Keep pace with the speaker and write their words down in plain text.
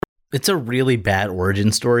It's a really bad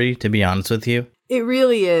origin story, to be honest with you. It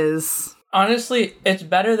really is. Honestly, it's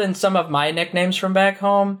better than some of my nicknames from back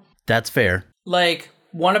home. That's fair. Like,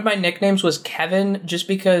 one of my nicknames was Kevin, just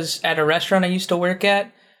because at a restaurant I used to work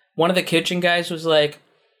at, one of the kitchen guys was like,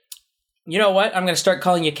 you know what? I'm going to start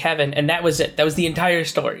calling you Kevin. And that was it. That was the entire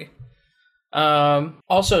story.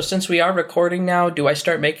 Also, since we are recording now, do I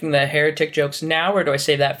start making the heretic jokes now, or do I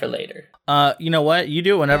save that for later? You know what? You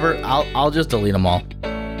do it whenever. I'll just delete them all.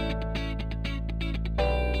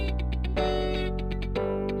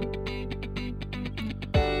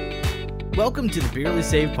 Welcome to the Barely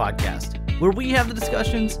Saved podcast, where we have the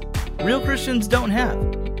discussions real Christians don't have.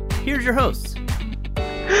 Here's your hosts.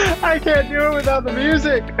 I can't do it without the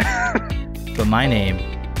music. But my name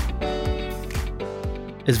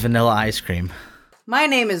is Vanilla Ice Cream. My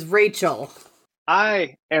name is Rachel.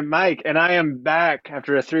 I am Mike, and I am back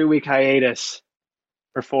after a 3-week hiatus.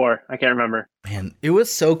 Or 4, I can't remember. Man, it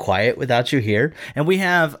was so quiet without you here. And we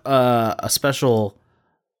have a special,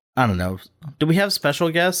 I don't know. Do we have special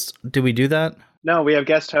guests? Do we do that? No, we have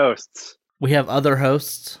guest hosts. We have other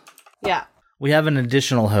hosts? Yeah. We have an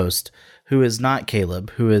additional host who is not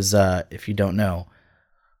Caleb, who is, if you don't know,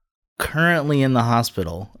 currently in the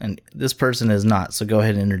hospital. And this person is not. So go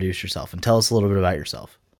ahead and introduce yourself and tell us a little bit about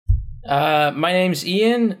yourself. My name's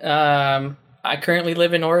Ian. I currently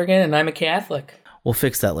live in Oregon, and I'm a Catholic. We'll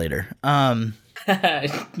fix that later.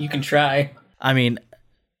 You can try. I mean,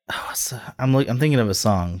 I'm thinking of a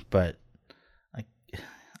song, but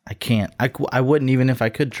I can't. I wouldn't even if I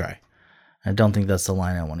could try. I don't think that's the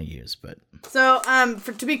line I want to use. But So,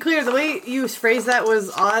 to be clear, the way you phrased that was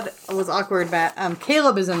awkward, Matt.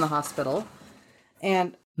 Caleb is in the hospital,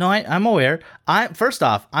 and no, I'm aware. First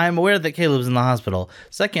off, I'm aware that Caleb's in the hospital.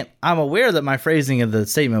 Second, I'm aware that my phrasing of the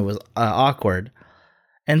statement was awkward.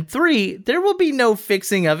 And 3, there will be no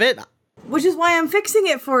fixing of it. which is why I'm fixing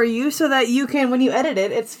it for you, so that you can, when you edit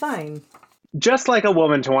it, it's fine. Just like a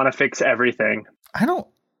woman to want to fix everything.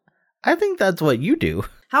 I think that's what you do.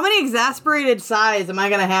 How many exasperated sighs am I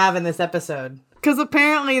going to have in this episode? Because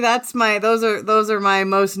apparently those are my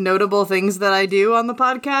most notable things that I do on the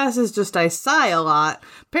podcast, is just I sigh a lot.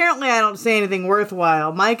 Apparently I don't say anything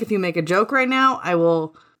worthwhile. Mike, if you make a joke right now, I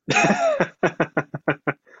will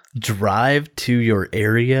Drive to your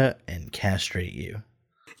area and castrate you.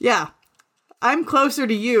 Yeah. I'm closer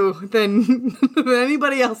to you than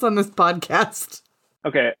anybody else on this podcast.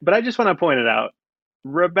 Okay, but I just want to point it out.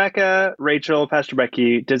 Rebecca, Rachel, Pastor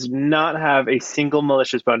Becky does not have a single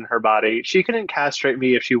malicious bone in her body. She couldn't castrate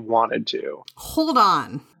me if she wanted to. Hold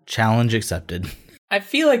on. Challenge accepted. I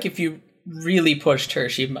feel like if you really pushed her,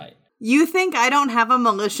 she might. You think I don't have a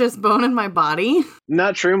malicious bone in my body?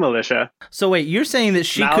 Not true, militia. So wait, you're saying that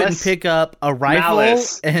she Malice? couldn't pick up a rifle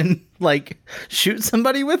Malice. and, shoot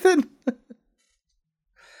somebody with it?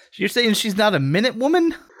 You're saying she's not a minute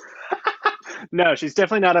woman? No, she's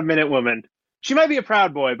definitely not a minute woman. She might be a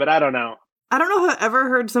proud boy, but I don't know. I don't know if I've ever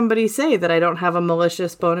heard somebody say that I don't have a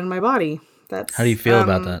malicious bone in my body. How do you feel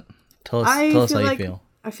about that? Tell us how you feel.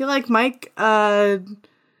 I feel like Mike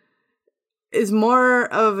is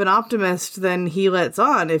more of an optimist than he lets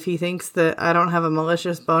on if he thinks that I don't have a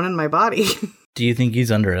malicious bone in my body. Do you think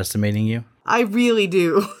he's underestimating you? I really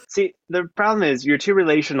do. See, the problem is you're too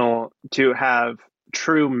relational to have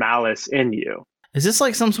true malice in you. Is this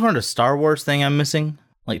like some sort of Star Wars thing I'm missing?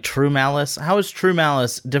 Like true malice? How is true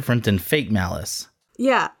malice different than fake malice?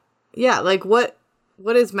 Yeah. Yeah, like what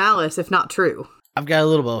is malice if not true? I've got a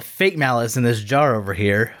little bit of fake malice in this jar over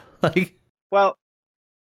here. Well,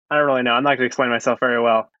 I don't really know. I'm not going to explain myself very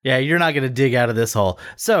well. Yeah, you're not going to dig out of this hole.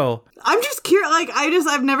 So, I'm just curious,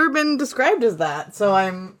 I've never been described as that, so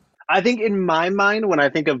I think in my mind, when I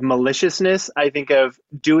think of maliciousness, I think of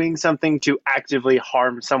doing something to actively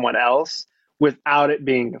harm someone else without it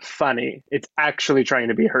being funny. It's actually trying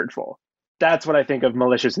to be hurtful. That's what I think of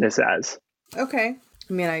maliciousness as. Okay.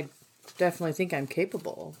 I mean, I definitely think I'm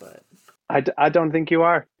capable, but I don't think you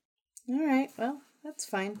are. all right, well, that's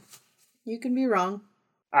fine. You can be wrong.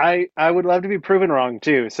 I would love to be proven wrong,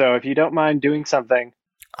 too. So if you don't mind doing something.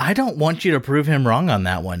 I don't want you to prove him wrong on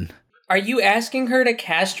that one. Are you asking her to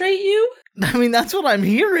castrate you? I mean, that's what I'm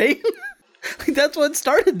hearing. That's what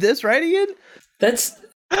started this, right, Ian? That's...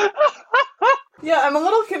 Yeah, I'm a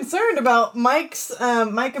little concerned about Mike's,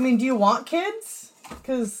 Mike, I mean, do you want kids?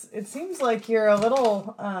 Because it seems like you're a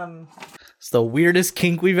little, It's the weirdest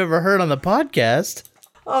kink we've ever heard on the podcast.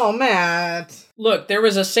 Oh, Matt. Look, there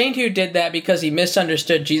was a saint who did that because he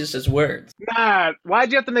misunderstood Jesus' words. Matt,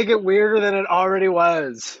 why'd you have to make it weirder than it already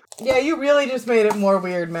was? Yeah, you really just made it more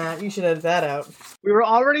weird, Matt. You should edit that out. We were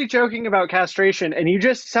already joking about castration, and you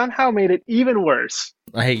just somehow made it even worse.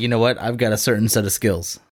 Hey, you know what? I've got a certain set of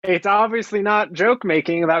skills. It's obviously not joke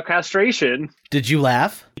making about castration. Did you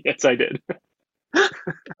laugh? Yes, I did.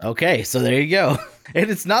 Okay, so there you go. And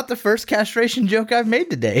it's not the first castration joke I've made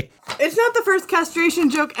today. It's not the first castration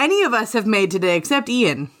joke any of us have made today, except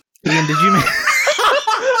Ian. Ian, did you make...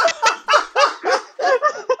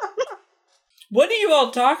 What do you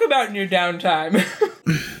all talk about in your downtime?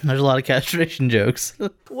 There's a lot of castration jokes.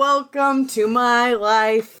 Welcome to my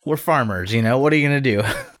life. We're farmers, you know? What are you going to do?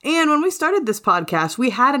 And when we started this podcast, we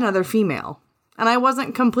had another female. And I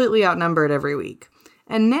wasn't completely outnumbered every week.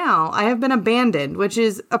 And now I have been abandoned, which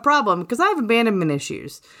is a problem because I have abandonment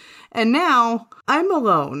issues. And now I'm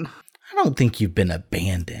alone. I don't think you've been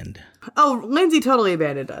abandoned. Oh, Lindsay totally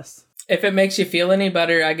abandoned us. If it makes you feel any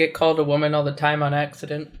better, I get called a woman all the time on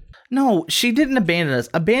accident. No, she didn't abandon us.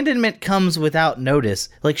 Abandonment comes without notice.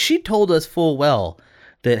 Like, she told us full well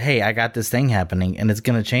that, hey, I got this thing happening and it's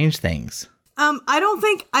going to change things. I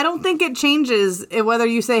don't think it changes whether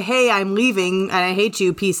you say, hey, I'm leaving and I hate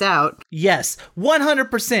you, peace out. Yes,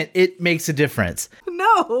 100% it makes a difference.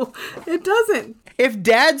 No, it doesn't. If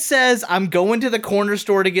dad says, I'm going to the corner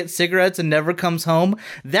store to get cigarettes and never comes home,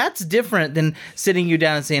 that's different than sitting you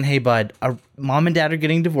down and saying, hey, bud, our mom and dad are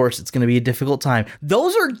getting divorced. It's going to be a difficult time.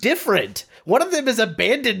 Those are different. One of them is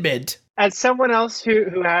abandonment. As someone else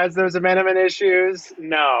who has those abandonment issues,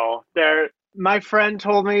 no. My friend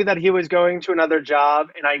told me that he was going to another job,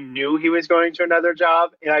 and I knew he was going to another job,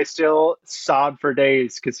 and I still sobbed for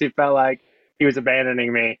days because he felt like he was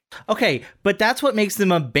abandoning me. Okay, but that's what makes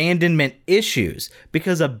them abandonment issues.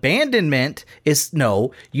 Because abandonment is,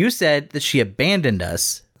 no, you said that she abandoned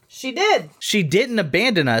us. She did. She didn't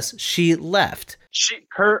abandon us. She left.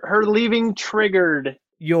 Her leaving triggered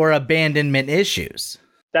your abandonment issues.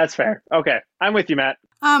 That's fair. Okay, I'm with you, Matt.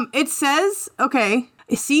 It says, okay,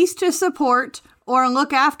 cease to support or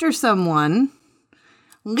look after someone,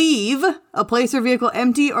 leave a place or vehicle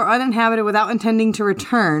empty or uninhabited without intending to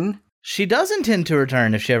return. She does intend to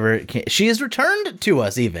return if she ever can. She has returned to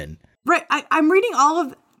us even. Right. I'm reading all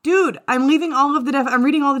of, dude, I'm reading all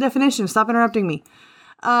the definitions. Stop interrupting me.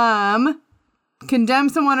 Condemn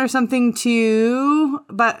someone or something to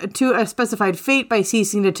a specified fate by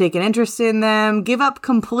ceasing to take an interest in them. Give up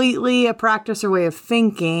completely a practice or way of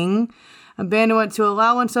thinking. Abandon one to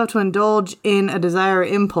allow oneself to indulge in a desire or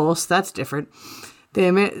impulse. That's different.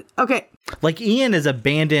 Okay. Like Ian has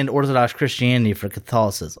abandoned Orthodox Christianity for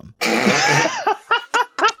Catholicism. I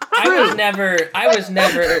was never.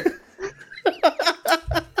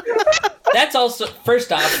 That's also,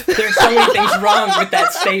 first off, there's so many things wrong with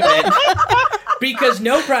that statement. Because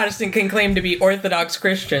no Protestant can claim to be Orthodox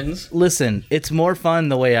Christians. Listen, it's more fun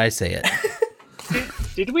the way I say it.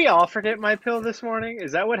 Did we all forget my pill this morning?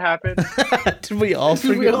 Is that what happened? Did we all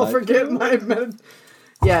forget my med?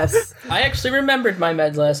 Yes. I actually remembered my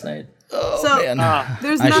meds last night. Oh, so man.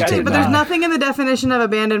 there's nothing in the definition of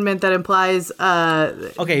abandonment that implies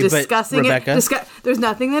discussing but Rebecca, it. There's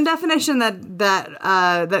nothing in the definition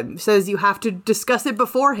that says you have to discuss it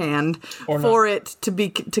beforehand for it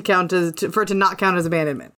to not count as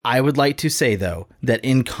abandonment. I would like to say though that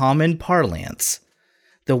in common parlance,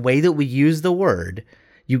 the way that we use the word,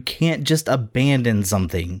 you can't just abandon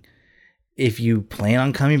something if you plan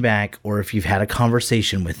on coming back or if you've had a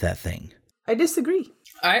conversation with that thing. I disagree.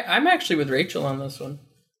 I'm actually with Rachel on this one.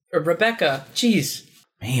 Or Rebecca. Jeez.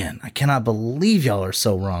 Man, I cannot believe y'all are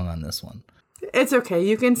so wrong on this one. It's okay.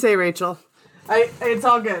 You can say Rachel. It's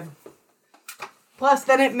all good. Plus,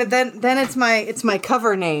 then it's my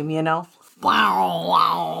cover name, you know. Wow,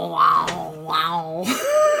 wow, wow, wow.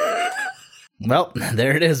 Well,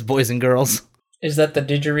 there it is, boys and girls. Is that the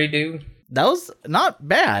didgeridoo? That was not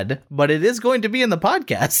bad, but it is going to be in the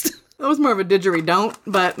podcast. That was more of a didgeridoo,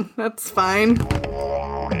 but that's fine.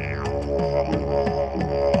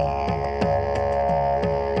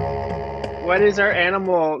 What is our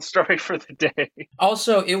animal story for the day?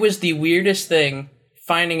 Also, it was the weirdest thing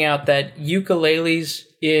finding out that ukuleles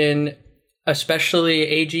in especially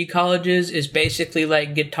AG colleges is basically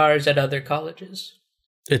like guitars at other colleges.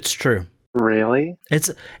 It's true. Really? It's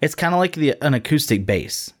kind of like an acoustic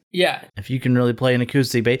bass. Yeah. If you can really play an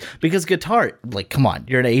acoustic bass. Because guitar, like, come on,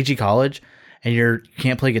 you're at AG college and you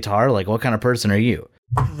can't play guitar? Like, what kind of person are you?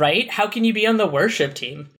 Right? How can you be on the worship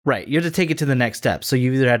team? Right. You have to take it to the next step. So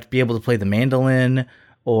you either have to be able to play the mandolin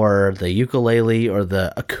or the ukulele or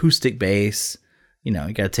the acoustic bass. You know,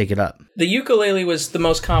 you got to take it up. The ukulele was the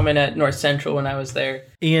most common at North Central when I was there.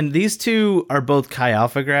 Ian, these two are both Chi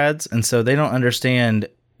Alpha grads, and so they don't understand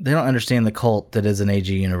the cult that is an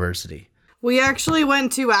AG university. We actually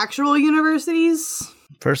went to actual universities.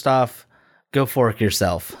 First off, go fork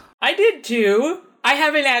yourself. I did too. I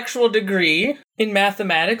have an actual degree in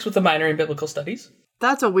mathematics with a minor in biblical studies.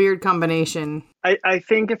 That's a weird combination. I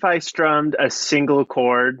think if I strummed a single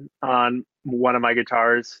chord on one of my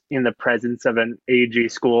guitars in the presence of an AG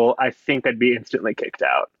school, I think I'd be instantly kicked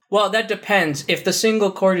out. Well, that depends. If the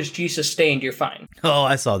single chord is G sustained, you're fine. Oh,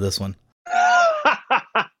 I saw this one.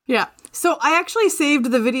 Yeah. So I actually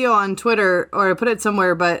saved the video on Twitter, or I put it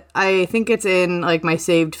somewhere, but I think it's in like my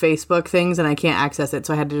saved Facebook things and I can't access it.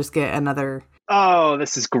 So I had to just get another. Oh,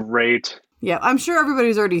 this is great. Yeah, I'm sure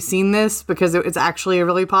everybody's already seen this because it's actually a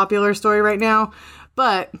really popular story right now.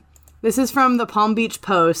 But this is from the Palm Beach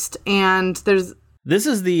Post, and there's... This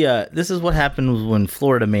is what happens when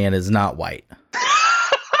Florida man is not white.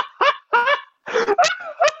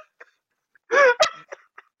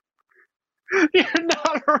 You're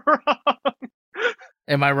not wrong.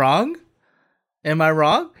 Am I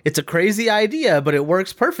wrong? It's a crazy idea, but it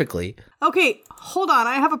works perfectly. Okay, hold on.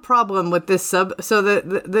 I have a problem with this sub. So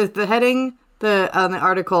the heading on the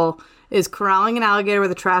article is corralling an alligator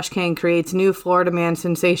with a trash can creates new Florida man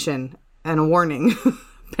sensation, and a warning,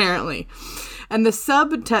 apparently. And the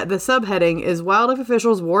subheading is wildlife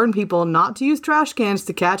officials warn people not to use trash cans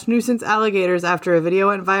to catch nuisance alligators after a video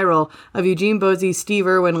went viral of Eugene Bosey's Steve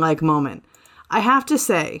Irwin-like moment. I have to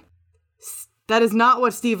say, that is not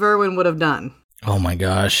what Steve Irwin would have done. Oh my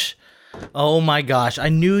gosh. I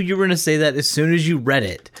knew you were going to say that as soon as you read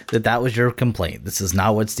it, that was your complaint. This is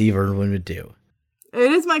not what Steve Irwin would do.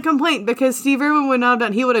 It is my complaint because Steve Irwin would not have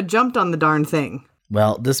done. He would have jumped on the darn thing.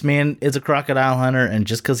 Well, this man is a crocodile hunter, and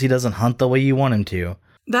just because he doesn't hunt the way you want him to.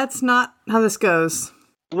 That's not how this goes.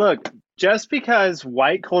 Look, just because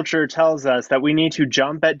white culture tells us that we need to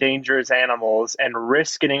jump at dangerous animals and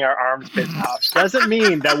risk getting our arms bitten off doesn't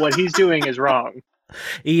mean that what he's doing is wrong.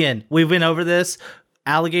 Ian, we've been over this.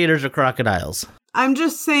 Alligators are crocodiles. I'm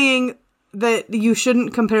just saying that you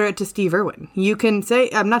shouldn't compare it to Steve Irwin. You can say,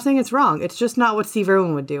 I'm not saying it's wrong. It's just not what Steve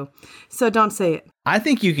Irwin would do. So don't say it. I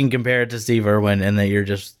think you can compare it to Steve Irwin and that you're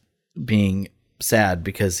just being sad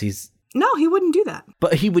because he's... No, he wouldn't do that.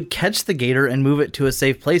 But he would catch the gator and move it to a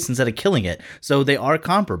safe place instead of killing it. So they are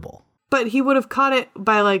comparable. But he would have caught it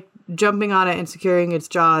by like jumping on it and securing its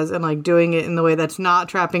jaws and like doing it in the way that's not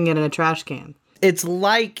trapping it in a trash can. It's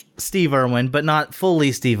like Steve Irwin, but not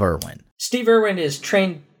fully Steve Irwin. Steve Irwin is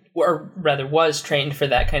trained, or rather was trained for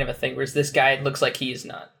that kind of a thing, whereas this guy looks like he is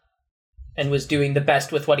not. And was doing the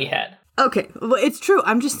best with what he had. Okay, well, it's true.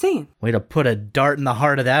 I'm just saying. Way to put a dart in the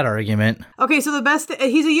heart of that argument. Okay, so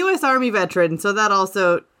he's a U.S. Army veteran, so that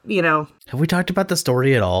also, you know. Have we talked about the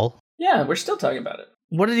story at all? Yeah, we're still talking about it.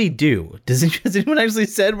 What did he do? Has anyone actually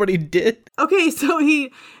said what he did? Okay, so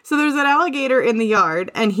there's an alligator in the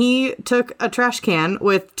yard, and he took a trash can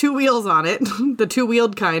with two wheels on it, the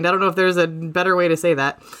two-wheeled kind. I don't know if there's a better way to say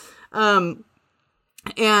that. And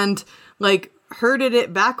like herded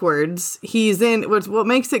it backwards. What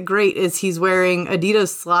makes it great is he's wearing Adidas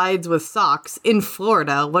slides with socks in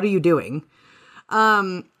Florida. What are you doing?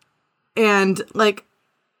 And like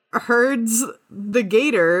herds the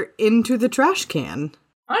gator into the trash can.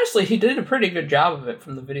 Honestly, he did a pretty good job of it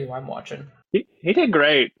from the video I'm watching. He did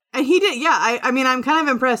great. And he did, yeah. I mean, I'm kind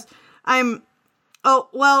of impressed.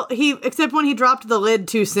 Except when he dropped the lid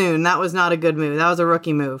too soon. That was not a good move. That was a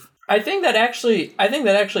rookie move. I think that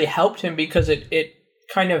actually helped him because it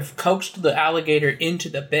kind of coaxed the alligator into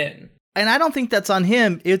the bin. And I don't think that's on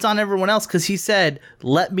him. It's on everyone else because he said,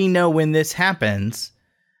 "Let me know when this happens,"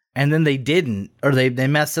 and then they didn't, or they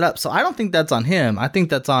messed it up. So I don't think that's on him. I think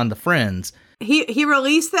that's on the friends. He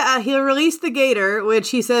released the gator,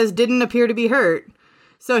 which he says didn't appear to be hurt.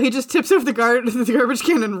 So he just tips over the garbage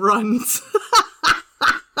can and runs.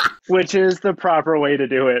 Which is the proper way to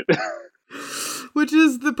do it. Which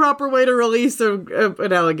is the proper way to release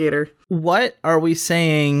an alligator. What are we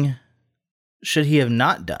saying should he have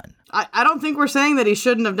not done? I don't think we're saying that he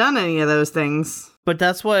shouldn't have done any of those things. But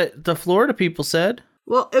that's what the Florida people said.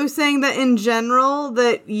 Well, it was saying that in general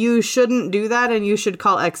that you shouldn't do that and you should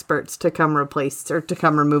call experts to come replace or to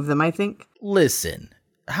come remove them, I think. Listen,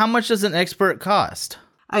 how much does an expert cost?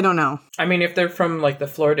 I don't know. I mean, if they're from like the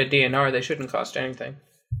Florida DNR, they shouldn't cost anything.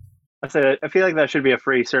 I feel like that should be a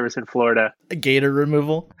free service in Florida. A gator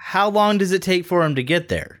removal? How long does it take for him to get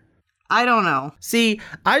there? I don't know. See,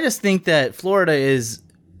 I just think that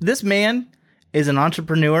this man is an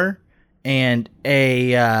entrepreneur and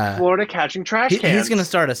a... Florida catching trash cans. He's going to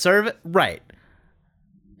start a service. Right.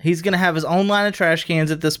 He's going to have his own line of trash cans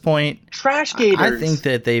at this point. Trash gators. I think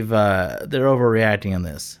that they're overreacting on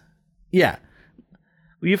this. Yeah.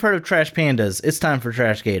 You've heard of trash pandas. It's time for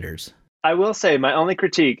trash gators. I will say my only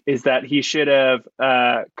critique is that he should have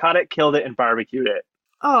caught it, killed it, and barbecued it.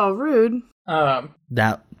 Oh, rude.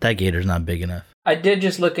 That gator's not big enough. I did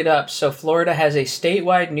just look it up. So Florida has a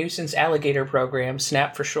statewide nuisance alligator program,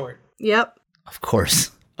 SNAP for short. Yep. Of course.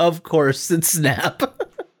 Of course, it's SNAP.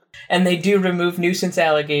 And they do remove nuisance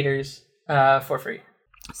alligators for free.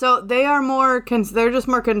 So they are they're just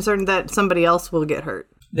more concerned that somebody else will get hurt.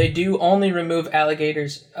 They do only remove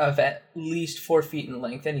alligators of at least 4 feet in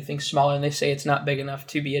length. Anything smaller, and they say it's not big enough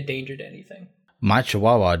to be a danger to anything. My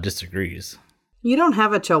Chihuahua disagrees. You don't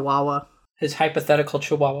have a Chihuahua. His hypothetical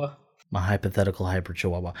Chihuahua. My hypothetical hyper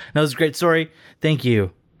Chihuahua. No, it's a great story. Thank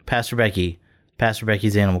you, Pastor Becky. Pastor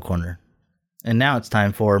Becky's Animal Corner. And now it's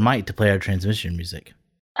time for Mike to play our transmission music.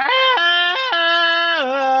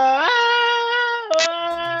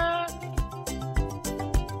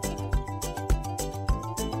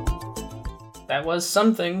 That was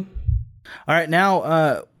something. All right,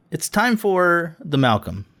 now it's time for the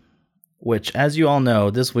Malcolm, which, as you all know,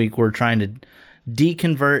 this week we're trying to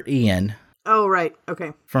deconvert Ian. Oh, right.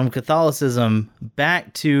 Okay. From Catholicism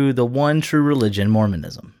back to the one true religion,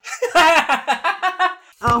 Mormonism.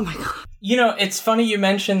 Oh, my God. You know, it's funny you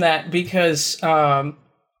mentioned that because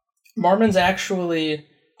Mormons actually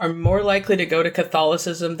are more likely to go to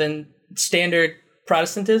Catholicism than standard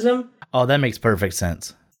Protestantism. Oh, that makes perfect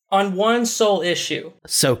sense. On one sole issue.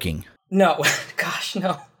 Soaking. No. Gosh,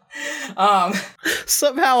 no.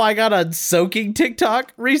 Somehow I got a soaking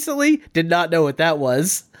TikTok recently. Did not know what that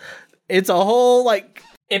was. It's a whole, like...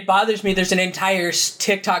 It bothers me. There's an entire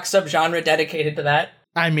TikTok subgenre dedicated to that.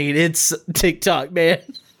 I mean, it's TikTok, man.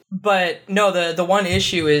 But no, the one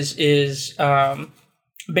issue is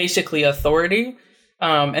basically authority.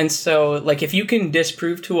 And so, like, if you can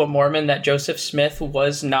disprove to a Mormon that Joseph Smith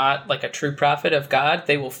was not, like, a true prophet of God,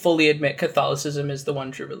 they will fully admit Catholicism is the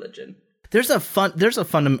one true religion.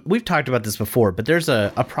 We've talked about this before, but there's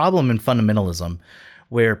a problem in fundamentalism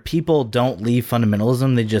where people don't leave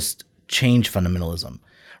fundamentalism, they just change fundamentalism,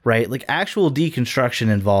 right? Like, actual deconstruction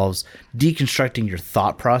involves deconstructing your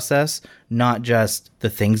thought process, not just the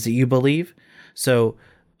things that you believe. So,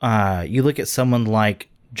 you look at someone like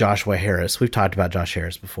Joshua Harris. We've talked about Josh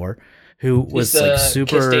Harris before, who was like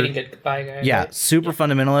super, super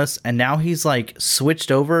fundamentalist, and now he's like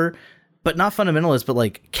switched over, but not fundamentalist, but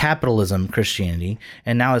like capitalism Christianity,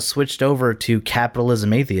 and now has switched over to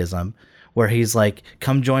capitalism atheism, where he's like,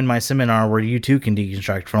 come join my seminar where you too can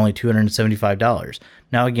deconstruct for only $275.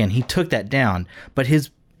 Now again, he took that down, but his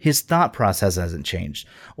thought process hasn't changed.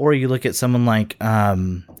 Or you look at someone like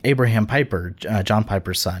Abraham Piper, John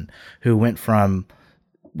Piper's son, who went from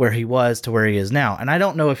where he was to where he is now. And I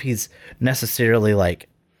don't know if he's necessarily like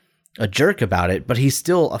a jerk about it, but he's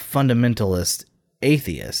still a fundamentalist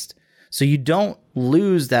atheist. So you don't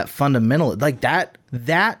lose that fundamental, like that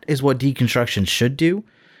is what deconstruction should do.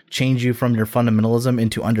 Change you from your fundamentalism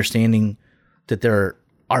into understanding that there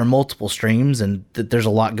are multiple streams and that there's a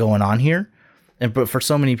lot going on here. But for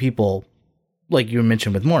so many people, like you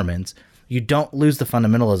mentioned with Mormons, you don't lose the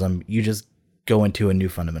fundamentalism. You just go into a new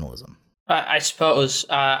fundamentalism. I suppose.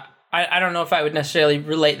 I don't know if I would necessarily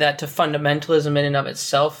relate that to fundamentalism in and of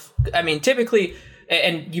itself. I mean, typically,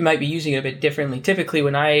 and you might be using it a bit differently, typically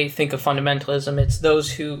when I think of fundamentalism, it's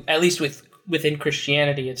those who, at least within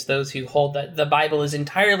Christianity, it's those who hold that the Bible is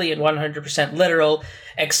entirely and 100% literal,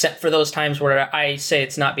 except for those times where I say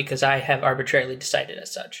it's not because I have arbitrarily decided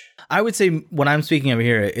as such. I would say when I'm speaking over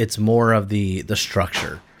here, it's more of the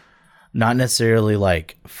structure, not necessarily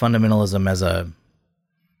like fundamentalism as a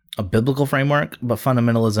biblical framework, but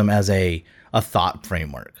fundamentalism as a thought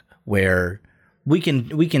framework where we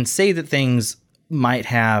can say that things might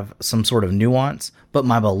have some sort of nuance, but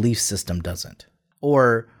my belief system doesn't.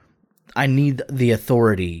 Or I need the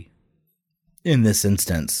authority in this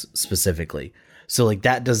instance specifically. So like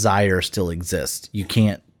that desire still exists.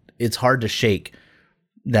 It's hard to shake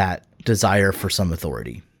that desire for some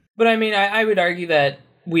authority. But I mean, I would argue that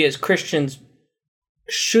we as Christians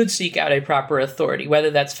should seek out a proper authority,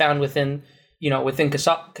 whether that's found within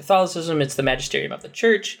Catholicism, it's the magisterium of the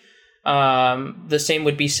church. The same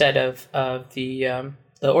would be said of the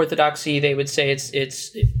Orthodoxy. They would say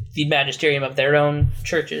it's the magisterium of their own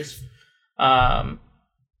churches, along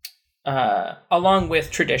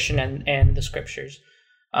with tradition and the scriptures.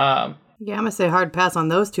 Yeah, I'm gonna say hard pass on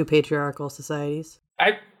those two patriarchal societies.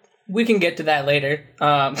 We can get to that later.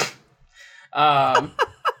 I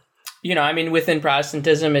mean, within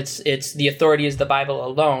Protestantism, it's the authority is the Bible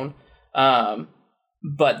alone.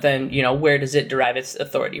 But then, where does it derive its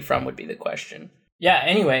authority from would be the question. Yeah,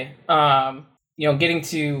 anyway, getting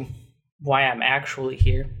to why I'm actually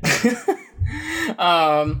here.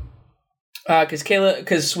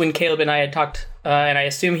 Because when Caleb and I had talked, and I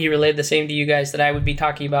assume he relayed the same to you guys, that I would be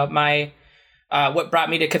talking about my, what brought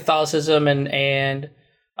me to Catholicism and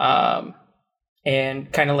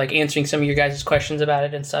and kind of like answering some of your guys' questions about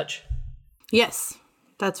it and such. Yes,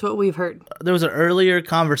 that's what we've heard. There was an earlier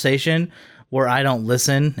conversation where I don't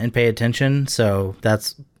listen and pay attention, so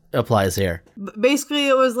that's applies here. Basically,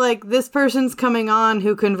 it was like, this person's coming on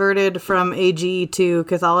who converted from AG to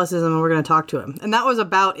Catholicism, and we're going to talk to him. And that was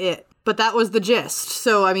about it. But that was the gist.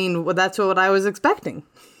 So, I mean, that's what I was expecting.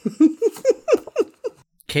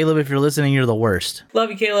 Caleb, if you're listening, you're the worst. Love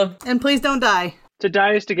you, Caleb. And please don't die. To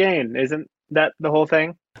die is to gain. Isn't that the whole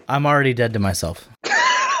thing? I'm already dead to myself.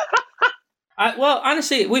 Well,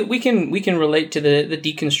 honestly, we can relate to the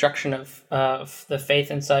deconstruction of the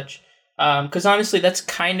faith and such. Because honestly, that's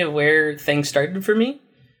kind of where things started for me.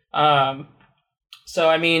 So,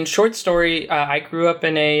 I mean, short story, I grew up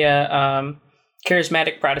in a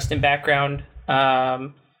charismatic Protestant background.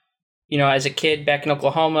 As a kid back in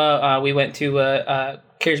Oklahoma, we went to a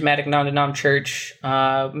charismatic non-denom church,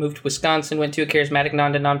 moved to Wisconsin, went to a charismatic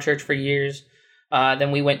non-denom church for years.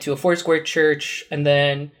 Then we went to a Foursquare church. And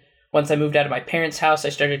then once I moved out of my parents' house, I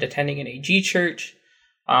started attending an AG church.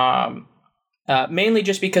 Mainly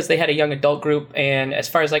just because they had a young adult group, and as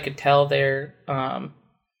far as I could tell, their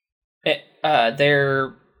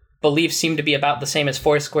beliefs seemed to be about the same as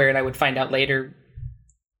Foursquare, and I would find out later,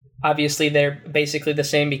 obviously, they're basically the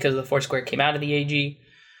same because the Foursquare came out of the AG.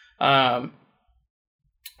 And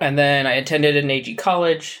then I attended an AG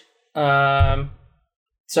college. So,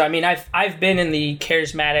 I mean, I've been in the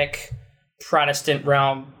charismatic Protestant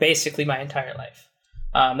realm basically my entire life.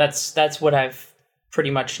 That's what I've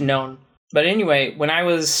pretty much known. But anyway, when I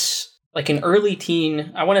was like an early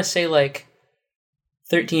teen, I want to say like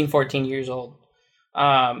 13, 14 years old,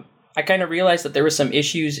 I kind of realized that there were some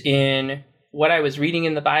issues in what I was reading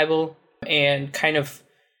in the Bible and kind of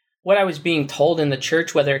what I was being told in the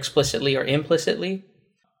church, whether explicitly or implicitly.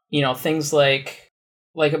 Things like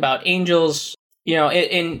about angels,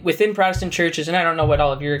 within Protestant churches, and I don't know what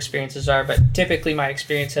all of your experiences are, but typically my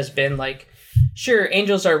experience has been like, sure,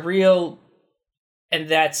 angels are real, and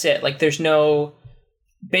that's it. Like, there's no,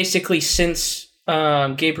 basically, since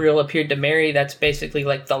Gabriel appeared to Mary, that's basically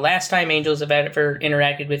like the last time angels have ever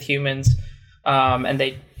interacted with humans, and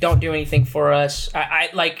they don't do anything for us. I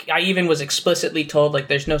even was explicitly told, like,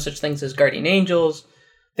 there's no such things as guardian angels,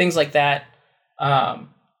 things like that.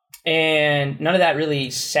 And none of that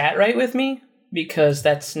really sat right with me, because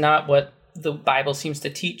that's not what the Bible seems to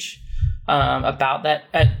teach about that,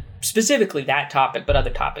 specifically that topic, but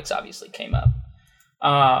other topics obviously came up.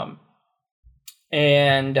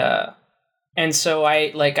 And so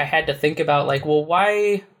I had to think about, like, well,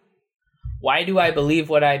 why do I believe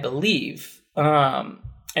what I believe? And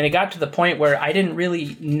it got to the point where I didn't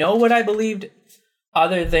really know what I believed,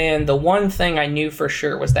 other than the one thing I knew for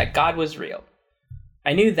sure was that God was real.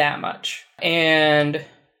 I knew that much. And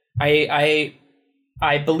I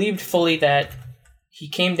believed fully that he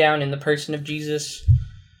came down in the person of Jesus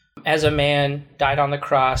as a man, died on the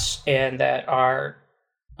cross, and that our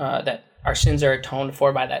sins are atoned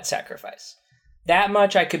for by that sacrifice. That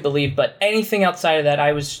much I could believe, but anything outside of that,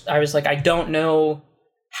 I was like, I don't know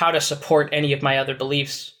how to support any of my other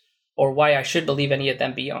beliefs or why I should believe any of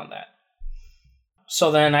them beyond that. So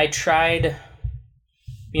then I tried,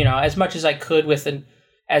 as much as I could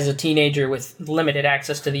as a teenager with limited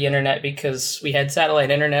access to the internet, because we had satellite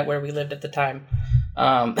internet where we lived at the time.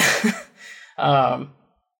 I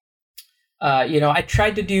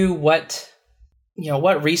tried to do what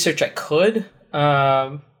research I could,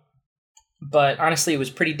 but honestly, it was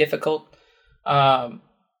pretty difficult.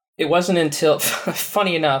 It wasn't until,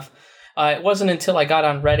 funny enough, it wasn't until I got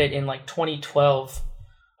on Reddit in like 2012,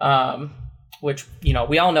 which,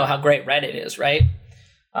 we all know how great Reddit is, right?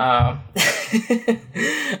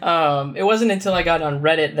 It wasn't until I got on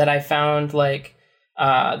Reddit that I found like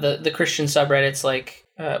the Christian subreddits, like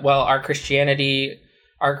our Christianity,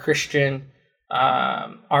 our Christian,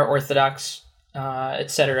 our Orthodox,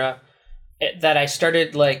 etc. That I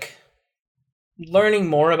started like learning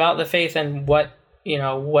more about the faith and what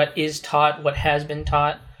is taught, what has been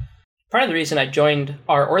taught. Part of the reason I joined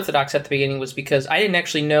our Orthodox at the beginning was because I didn't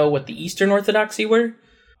actually know what the Eastern Orthodoxy were.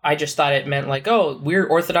 I just thought it meant like, oh, we're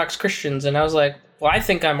Orthodox Christians. And I was like, well, I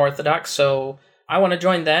think I'm Orthodox, so I want to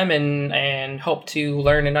join them and hope to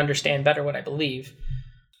learn and understand better what I believe.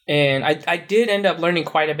 And I did end up learning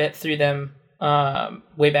quite a bit through them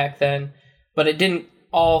way back then, but it didn't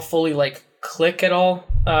all fully like click at all.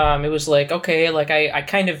 It was like, okay, like I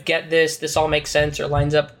kind of get this. This all makes sense or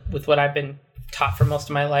lines up with what I've been taught for most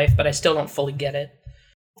of my life, but I still don't fully get it.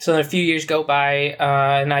 So then a few years go by,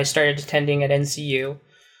 and I started attending at NCU.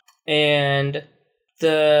 And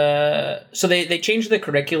so they changed the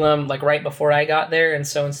curriculum like right before I got there, and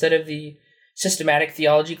so instead of systematic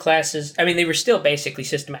theology classes. I mean, they were still basically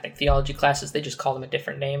systematic theology classes. They just called them a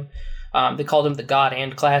different name. They called them the God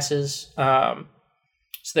and classes. So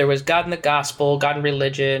there was God in the Gospel, God in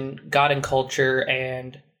Religion, God in Culture,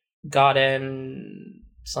 and God in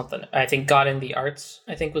something. I think God in the Arts,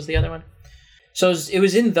 I think was the other one. So it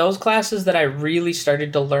was in those classes that I really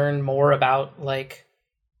started to learn more about like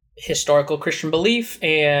historical Christian belief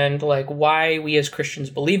and like why we as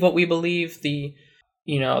Christians believe what we believe, the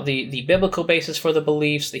biblical basis for the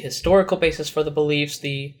beliefs, the historical basis for the beliefs,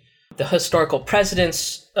 the historical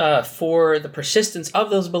precedents for the persistence of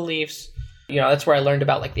those beliefs. That's where I learned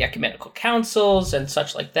about like the ecumenical councils and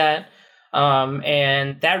such like that.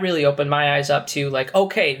 And that really opened my eyes up to like,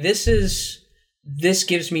 okay, this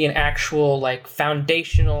gives me an actual like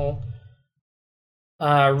foundational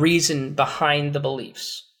reason behind the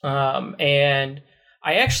beliefs. And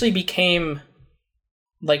I actually became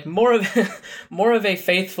like more of a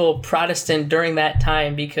faithful Protestant during that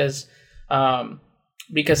time because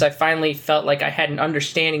I finally felt like I had an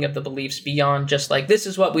understanding of the beliefs beyond just like, this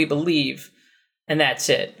is what we believe, and that's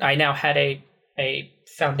it. I now had a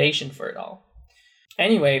foundation for it all.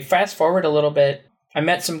 Anyway, fast forward a little bit. I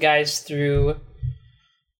met some guys through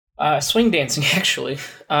swing dancing, actually.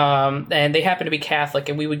 And they happened to be Catholic,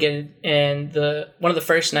 and we would get in one of the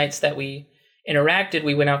first nights that we interacted,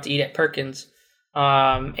 we went out to eat at Perkins,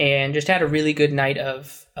 and just had a really good night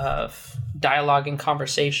of dialogue and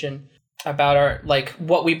conversation about our, like,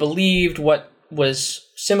 what we believed, what was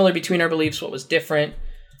similar between our beliefs, what was different.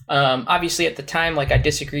 Obviously at the time, like, I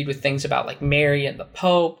disagreed with things about like Mary and the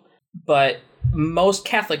Pope, but most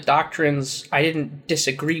Catholic doctrines I didn't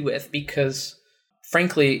disagree with because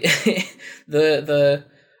frankly,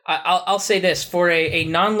 I'll say this, for a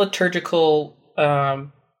non-liturgical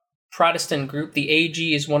Protestant group, the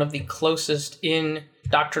AG is one of the closest in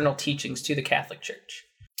doctrinal teachings to the Catholic Church.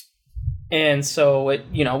 And so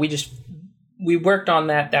we worked on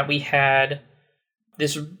that we had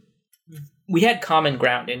common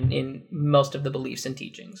ground in most of the beliefs and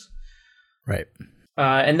teachings. Right.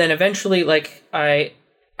 And then eventually, like, I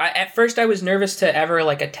at first I was nervous to ever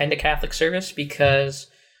like attend a Catholic service because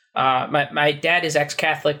my dad is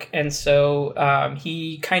ex-Catholic, and so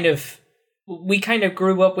we kind of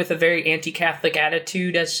grew up with a very anti-Catholic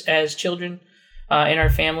attitude as children in our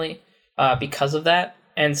family because of that.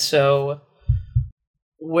 And so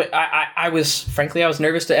I was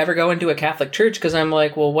nervous to ever go into a Catholic church because I'm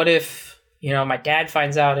like, well, what if my dad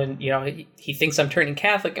finds out and he thinks I'm turning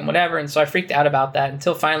Catholic and whatever. And so I freaked out about that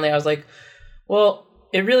until finally I was like, well,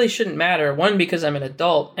 it really shouldn't matter. One, because I'm an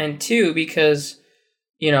adult, and two, because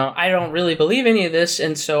I don't really believe any of this,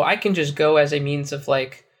 and so I can just go as a means of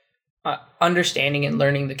like understanding and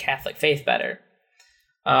learning the Catholic faith better.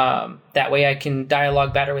 That way I can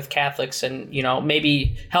dialogue better with Catholics and,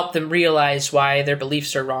 maybe help them realize why their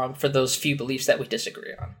beliefs are wrong for those few beliefs that we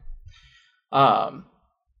disagree on.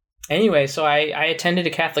 Anyway, so I attended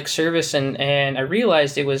a Catholic service and I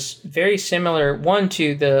realized it was very similar, one,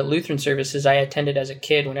 to the Lutheran services I attended as a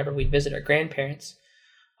kid whenever we'd visit our grandparents.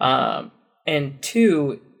 And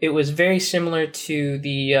two, it was very similar to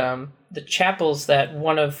the chapels that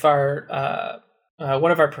one of our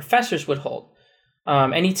professors would hold.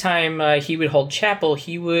 Anytime he would hold chapel,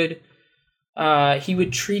 he would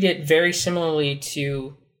treat it very similarly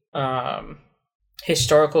to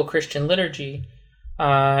historical Christian liturgy,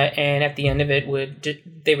 and at the end of it,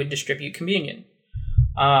 they would distribute communion.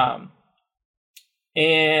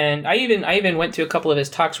 And I even went to a couple of his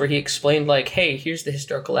talks where he explained, like, hey, here's the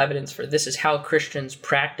historical evidence for this is how Christians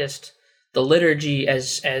practiced the liturgy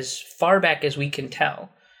as far back as we can tell.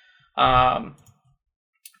 And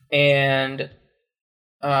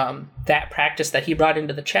that practice that he brought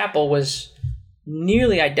into the chapel was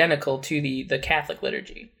nearly identical to the Catholic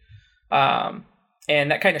liturgy. And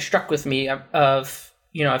that kind of struck with me of,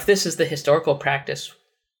 if this is the historical practice,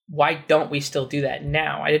 why don't we still do that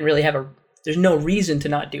now? I didn't really there's no reason to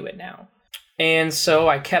not do it now. And so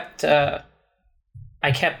I kept kind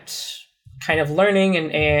of learning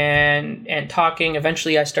and talking.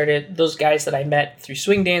 Eventually I started, those guys that I met through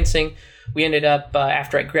swing dancing, we ended up,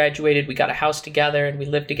 after I graduated, we got a house together and we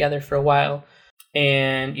lived together for a while.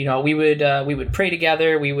 And, we would pray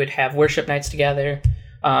together. We would have worship nights together.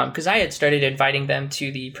 Because I had started inviting them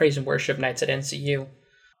to the praise and worship nights at NCU.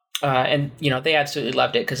 And, they absolutely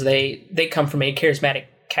loved it because they come from a charismatic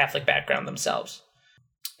Catholic background themselves.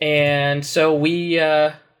 And so we,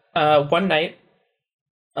 one night,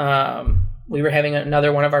 we were having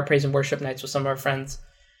another one of our praise and worship nights with some of our friends,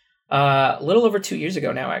 a little over 2 years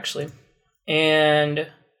ago now, actually. And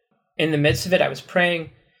in the midst of it, I was praying.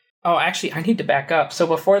 Oh, actually, I need to back up. So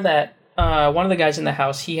before that, one of the guys in the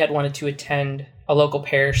house, he had wanted to attend a local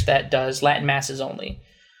parish that does Latin masses only.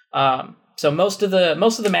 So most of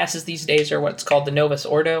the masses these days are what's called the Novus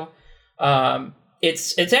Ordo.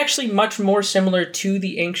 It's actually much more similar to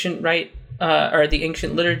the ancient rite or the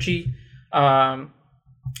ancient liturgy,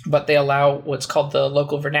 but they allow what's called the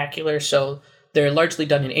local vernacular. So they're largely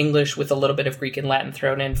done in English with a little bit of Greek and Latin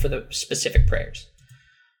thrown in for the specific prayers.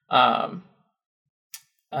 But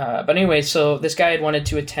anyway, so this guy had wanted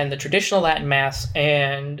to attend the traditional Latin Mass,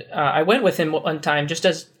 and I went with him one time just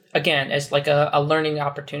as like a learning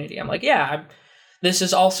opportunity. I'm like, this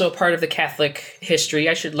is also a part of the Catholic history.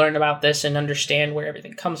 I should learn about this and understand where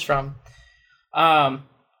everything comes from. And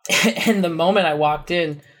the moment I walked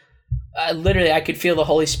in, I could feel the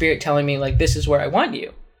Holy Spirit telling me, like, this is where I want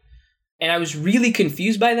you. And I was really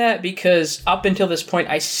confused by that because up until this point,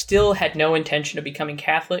 I still had no intention of becoming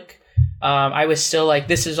Catholic. I was still like,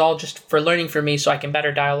 this is all just for learning for me so I can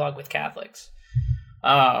better dialogue with Catholics.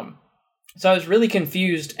 So I was really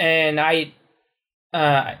confused, and I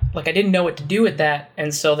didn't know what to do with that.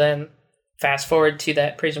 And so then fast forward to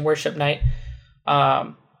that praise and worship night,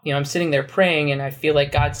 I'm sitting there praying, and I feel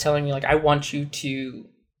like God's telling me, like, I want you to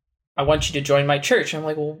join my church. And I'm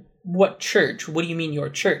like, well, what church? What do you mean your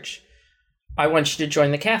church? I want you to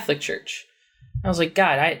join the Catholic Church. I was like,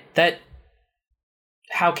 God,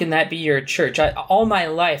 how can that be your church? All my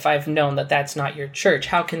life, I've known that that's not your church.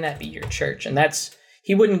 How can that be your church? And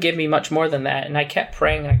he wouldn't give me much more than that. And I kept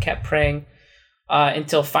praying,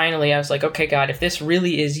 until finally I was like, okay, God, if this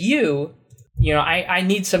really is you, I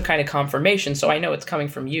need some kind of confirmation so I know it's coming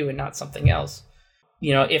from you and not something else.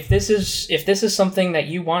 If this is something that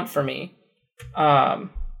you want for me,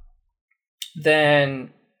 then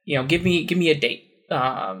give me a date.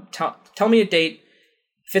 Tell me a date.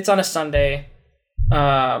 If it's on a Sunday,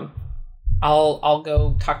 I'll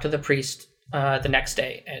go talk to the priest the next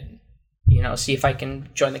day and see if I can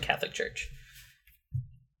join the Catholic Church.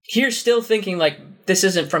 Here, still thinking like this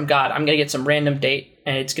isn't from God. I'm gonna get some random date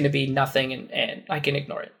and it's gonna be nothing, and I can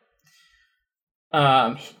ignore it.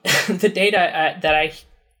 The date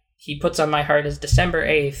he puts on my heart is December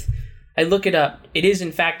 8th. I look it up. It is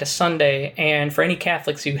in fact a Sunday, and for any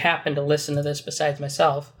Catholics who happen to listen to this besides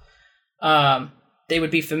myself, they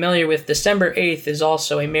would be familiar with December 8th is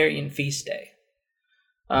also a Marian feast day,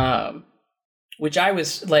 which I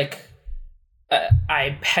was like,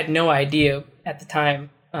 I had no idea at the time.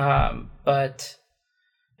 But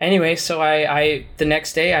anyway, so I the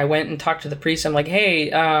next day I went and talked to the priest. I'm like, hey,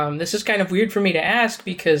 this is kind of weird for me to ask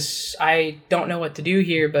because I don't know what to do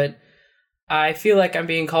here, but I feel like I'm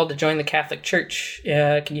being called to join the Catholic Church.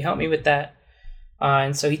 Can you help me with that?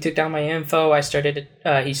 And so he took down my info.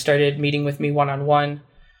 He started meeting with me one-on-one.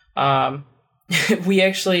 We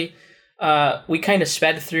actually, we kind of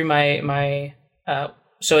sped through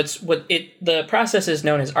so the process is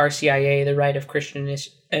known as RCIA, the Rite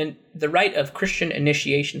of Christian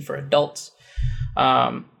Initiation for Adults.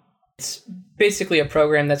 It's basically a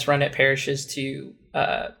program that's run at parishes to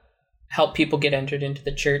help people get entered into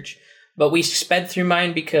the church. But we sped through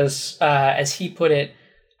mine because, as he put it,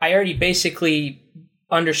 I already basically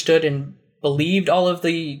understood and believed all of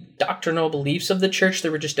the doctrinal beliefs of the church.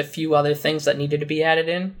 There were just a few other things that needed to be added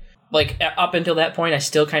in. Like, up until that point, I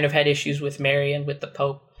still kind of had issues with Mary and with the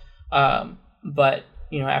Pope. But,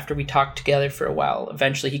 after we talked together for a while,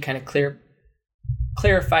 eventually he kind of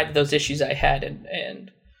clarified those issues I had,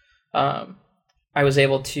 and I was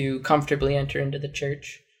able to comfortably enter into the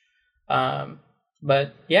church.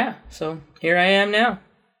 But yeah, so here I am now,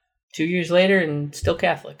 2 years later, and still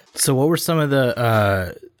Catholic. So what were some of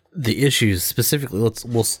the issues specifically?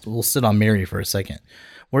 We'll sit on Mary for a second.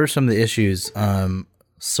 What are some of the issues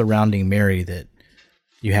surrounding Mary that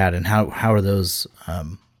you had, and how are those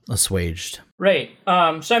assuaged? Right.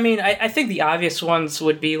 So I mean, I think the obvious ones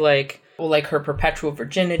would be like her perpetual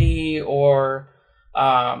virginity, or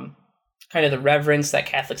kind of the reverence that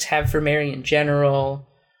Catholics have for Mary in general.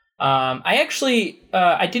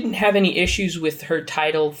 I didn't have any issues with her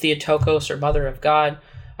title Theotokos, or Mother of God,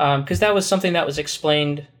 because that was something that was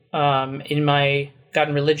explained in my God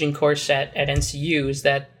and Religion course at NCU, is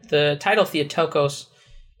that the title Theotokos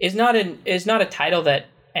is not a title that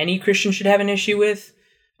any Christian should have an issue with,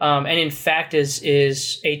 and in fact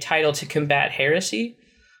is a title to combat heresy,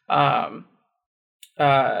 because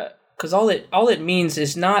all it means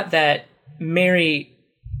is not that Mary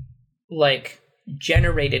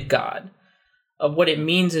generated God. What it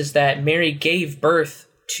means is that Mary gave birth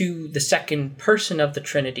to the second person of the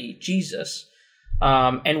Trinity, Jesus.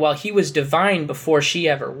 And while he was divine before she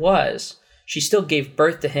ever was, she still gave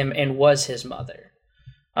birth to him and was his mother.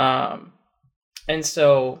 And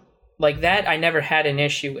so, like that I never had an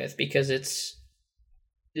issue with, because it's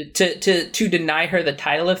to deny her the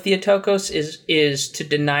title of Theotokos is to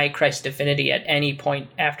deny Christ's divinity at any point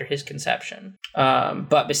after his conception.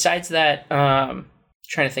 But besides that, trying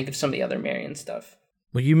to think of some of the other Marian stuff.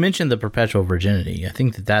 Well, you mentioned the perpetual virginity. I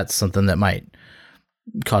think that's something that might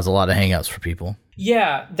cause a lot of hangouts for people.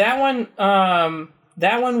 Yeah, that one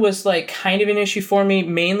was like kind of an issue for me,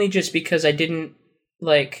 mainly just because I didn't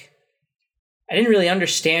really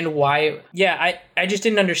understand why. Yeah, I just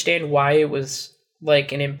didn't understand why it was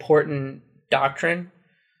like an important doctrine.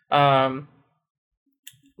 Like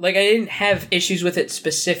I didn't have issues with it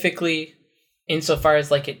specifically insofar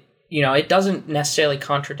as like it doesn't necessarily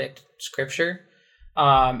contradict scripture.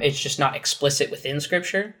 It's just not explicit within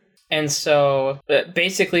scripture. And so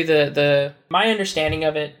basically my understanding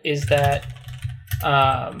of it is that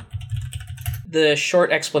the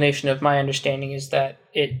short explanation of my understanding is that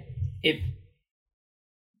it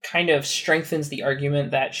kind of strengthens the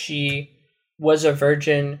argument that she was a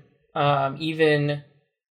virgin even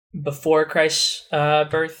before Christ's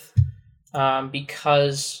birth,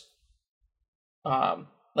 because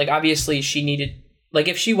like obviously she needed, like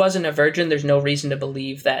if she wasn't a virgin, there's no reason to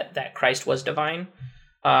believe that Christ was divine.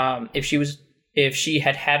 If she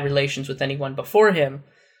had relations with anyone before him,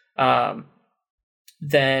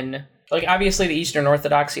 then like obviously the Eastern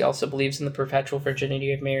Orthodoxy also believes in the perpetual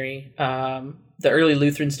virginity of Mary. The early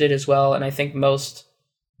Lutherans did as well, and I think most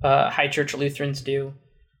High Church Lutherans do.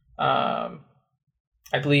 I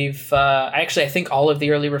believe I think all of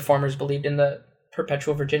the early Reformers believed in the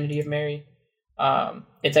perpetual virginity of Mary.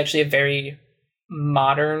 It's actually a very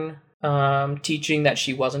modern teaching that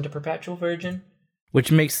she wasn't a perpetual virgin.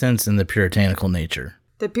 Which makes sense in the puritanical nature.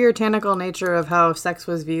 The puritanical nature of how sex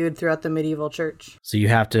was viewed throughout the medieval church.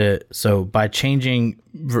 So by changing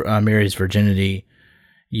Mary's virginity,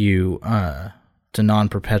 to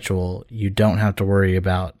non-perpetual, you don't have to worry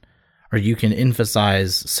about, or you can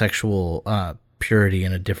emphasize sexual purity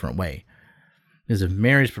in a different way. Because if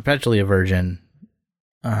Mary's perpetually a virgin,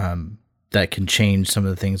 that can change some of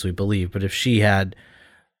the things we believe. But if she had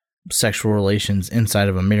sexual relations inside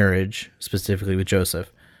of a marriage, specifically with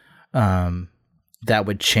Joseph, that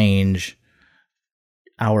would change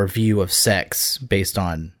our view of sex based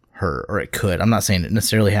on her, or it could. I'm not saying it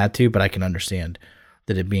necessarily had to, but I can understand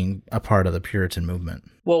that it being a part of the Puritan movement.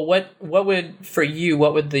 Well, what would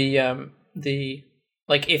the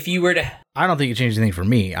like if you were to? I don't think it changed anything for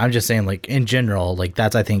me. I'm just saying, like in general, like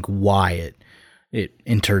that's I think why it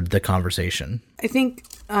entered the conversation. I think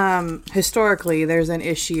historically there's an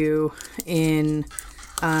issue in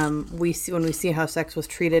when we see how sex was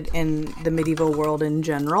treated in the medieval world in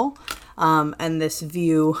general, and this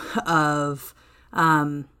view of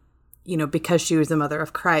because she was the mother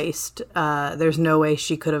of Christ, there's no way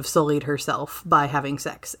she could have sullied herself by having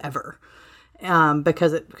sex ever,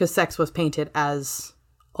 because sex was painted as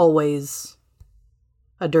always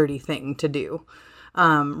a dirty thing to do,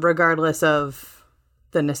 regardless of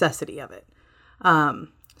the necessity of it.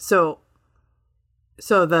 So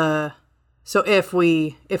if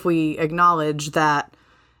we acknowledge that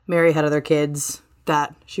Mary had other kids,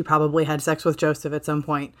 that she probably had sex with Joseph at some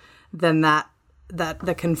point, then that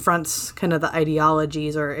confronts kind of the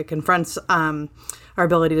ideologies, or it confronts our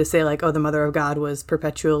ability to say like, oh, the Mother of God was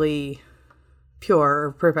perpetually pure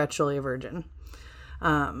or perpetually a virgin.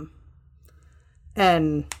 Because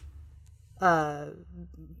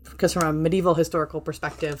from a medieval historical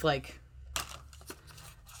perspective, like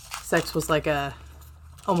sex was like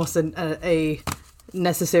almost a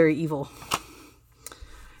necessary evil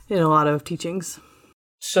in a lot of teachings.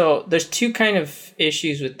 So there's two kind of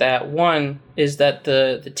issues with that. One is that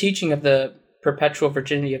the teaching of the perpetual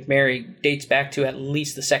virginity of Mary dates back to at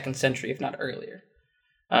least the 2nd century, if not earlier.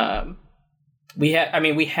 We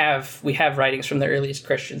have writings from the earliest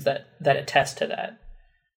Christians that attest to that.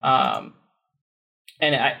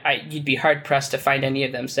 And you'd be hard pressed to find any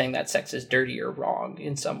of them saying that sex is dirty or wrong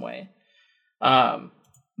in some way.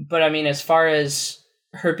 But I mean, as far as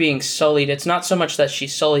her being sullied, it's not so much that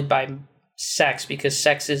she's sullied by sex, because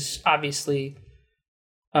sex is obviously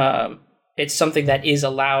it's something that is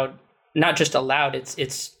allowed, not just allowed,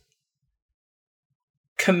 it's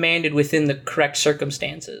commanded within the correct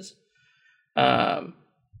circumstances. But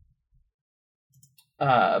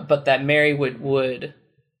that Mary would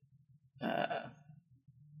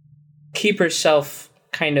keep herself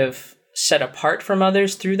kind of set apart from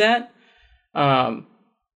others through that,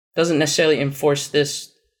 doesn't necessarily enforce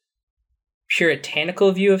this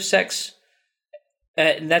puritanical view of sex.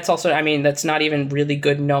 That's also, I mean, that's not even really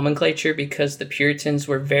good nomenclature, because the Puritans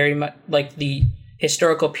were very much like the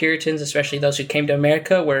historical Puritans, especially those who came to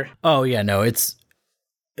America, were... Oh, yeah, no, it's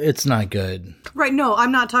It's not good. Right, no,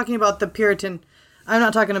 I'm not talking about the Puritan. I'm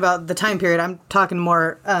not talking about the time period. I'm talking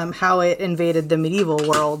more how it invaded the medieval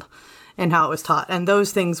world and how it was taught. And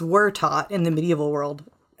those things were taught in the medieval world.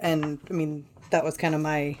 And, I mean, that was kind of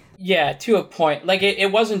my... Yeah, to a point. Like,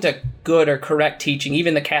 it wasn't a good or correct teaching.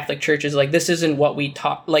 Even the Catholic Church is like, this isn't what we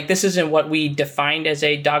taught. Like, this isn't what we defined as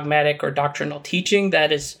a dogmatic or doctrinal teaching.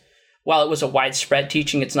 That is, while it was a widespread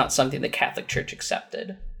teaching, it's not something the Catholic Church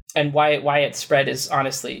accepted. And why it spread is,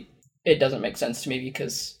 honestly, it doesn't make sense to me,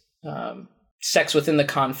 because sex within the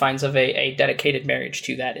confines of a dedicated marriage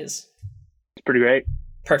to that is... It's pretty great.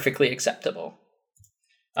 Perfectly acceptable.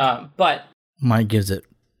 But... Mike gives it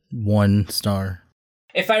 1 star.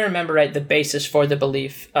 If I remember right, the basis for the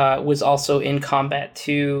belief was also in combat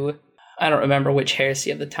to... I don't remember which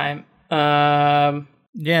heresy of the time.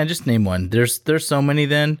 Yeah, just name one. There's so many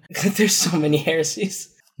then. There's so many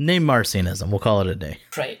heresies. Name Marcionism. We'll call it a day.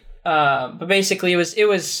 Right. But basically, it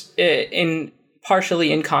was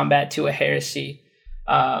partially in combat to a heresy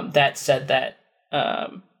that said that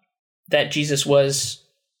that Jesus was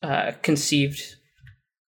conceived,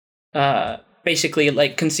 basically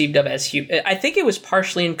like conceived of as human. I think it was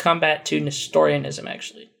partially in combat to Nestorianism,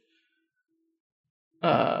 actually.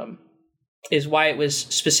 Is why it was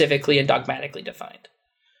specifically and dogmatically defined.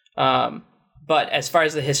 But as far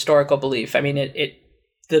as the historical belief, I mean,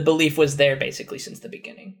 the belief was there basically since the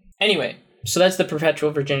beginning. Anyway, so that's the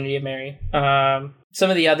perpetual virginity of Mary. Some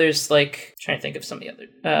of the others, like, trying to think of some of the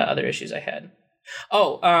other issues I had.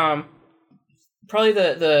 Probably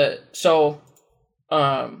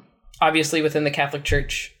obviously within the Catholic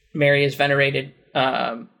Church, Mary is venerated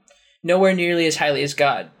nowhere nearly as highly as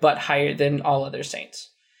God, but higher than all other saints.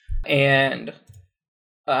 And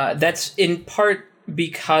that's in part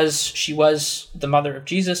because she was the mother of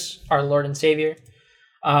Jesus, our Lord and Savior.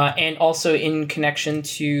 And also in connection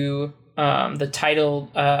to the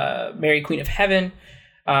title Mary, Queen of Heaven,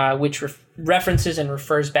 which references and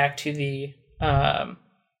refers back to the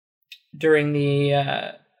during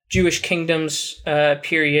the Jewish kingdom's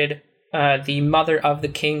period, the mother of the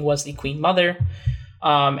king was the Queen Mother.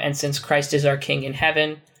 And since Christ is our King in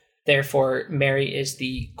heaven, therefore Mary is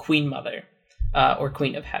the Queen Mother or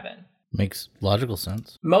Queen of Heaven. Makes logical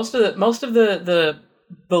sense. Most of the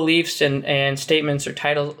beliefs and statements or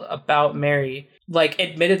titles about Mary, like,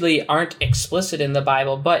 admittedly aren't explicit in the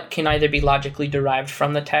Bible, but can either be logically derived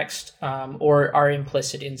from the text or are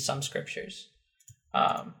implicit in some scriptures.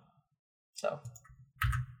 So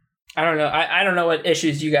I don't know. I don't know what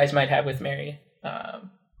issues you guys might have with Mary.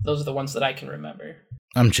 Those are the ones that I can remember.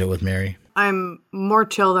 I'm chill with Mary. I'm more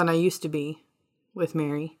chill than I used to be with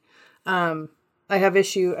Mary. I have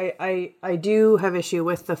issue. I do have issue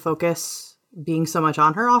with the focus being so much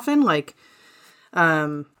on her often. Like,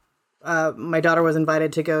 my daughter was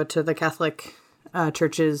invited to go to the Catholic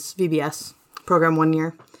Church's VBS program one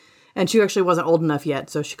year, and she actually wasn't old enough yet,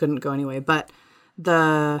 so she couldn't go anyway. But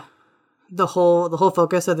the whole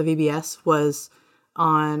focus of the VBS was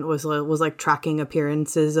like tracking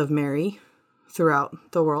appearances of Mary throughout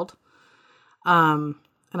the world, and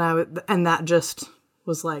that just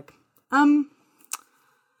was like,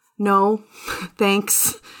 no,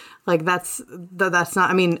 thanks. Like, that's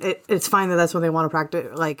not, I mean, it's fine that that's what they want to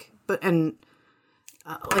practice, like, but, and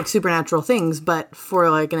like supernatural things, but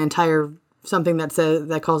for like an entire, something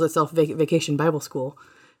that calls itself Vacation Bible School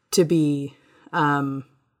to be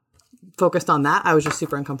focused on that, I was just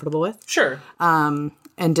super uncomfortable with. Sure. And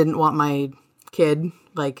didn't want my kid,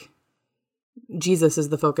 like, Jesus is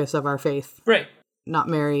the focus of our faith. Right. Not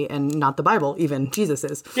Mary and not the Bible, even Jesus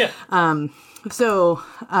is. Yeah.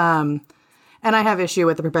 And I have issue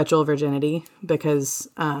with the perpetual virginity because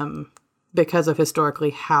of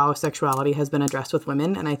historically how sexuality has been addressed with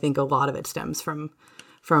women, and I think a lot of it stems from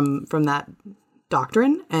that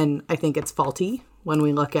doctrine, and I think it's faulty when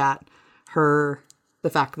we look at the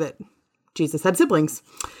fact that Jesus had siblings.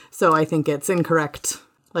 So I think it's incorrect,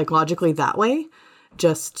 like, logically that way.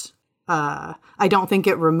 Just I don't think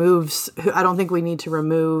we need to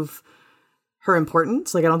remove her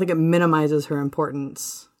importance. Like, I don't think it minimizes her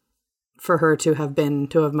importance for her to have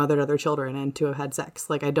mothered other children and to have had sex.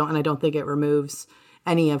 Like, I don't think it removes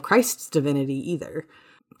any of Christ's divinity either.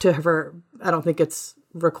 I don't think it's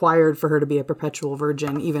required for her to be a perpetual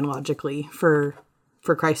virgin, even logically, for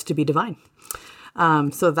Christ to be divine.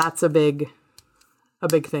 So that's a big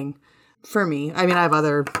thing for me. I mean, I have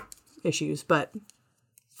other issues, but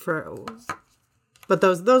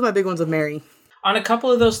those are my big ones with Mary. On a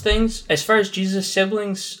couple of those things, as far as Jesus'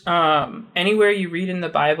 siblings, anywhere you read in the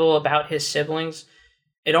Bible about his siblings,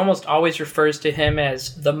 it almost always refers to him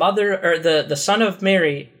as the mother or the son of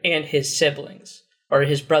Mary and his siblings or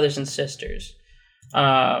his brothers and sisters.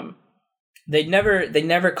 They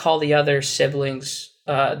never call the other siblings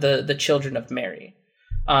the children of Mary,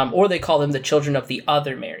 or they call them the children of the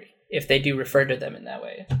other Mary, if they do refer to them in that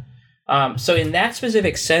way. So in that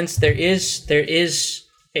specific sense, there is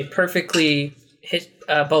a perfectly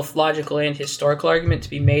both logical and historical argument to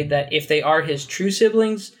be made that if they are his true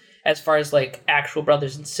siblings, as far as like actual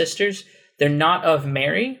brothers and sisters, they're not of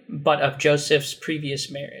Mary, but of Joseph's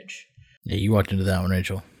previous marriage. Yeah, you walked into that one,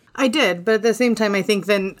 Rachel. I did, but at the same time, I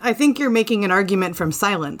think you're making an argument from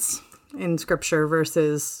silence in scripture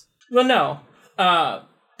versus... Well, no,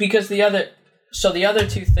 because the other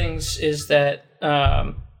two things is that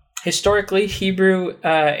historically Hebrew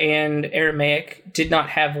and Aramaic did not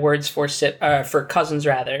have words for cousins,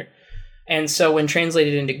 rather, and so when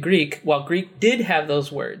translated into Greek, while Greek did have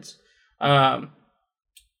those words,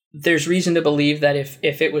 there's reason to believe that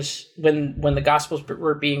if it was when the Gospels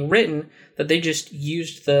were being written, that they just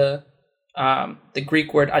used the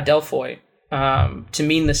Greek word adelphoi to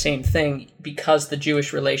mean the same thing, because the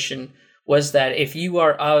Jewish relation was that if you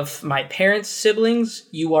are of my parents' siblings,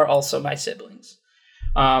 you are also my siblings.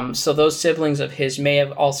 So those siblings of his may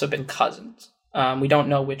have also been cousins. We don't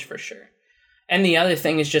know which for sure. And the other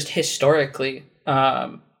thing is just historically,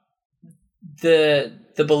 the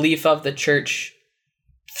belief of the church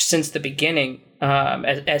since the beginning,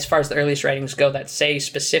 as far as the earliest writings go that say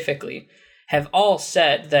specifically, have all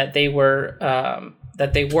said that they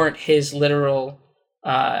weren't his literal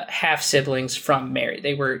half siblings from Mary.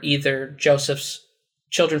 They were either Joseph's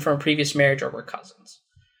children from a previous marriage or were cousins.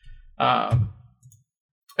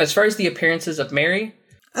 As far as the appearances of Mary,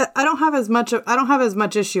 I don't have as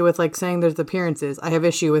much issue with like saying there's appearances. I have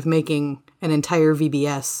issue with making an entire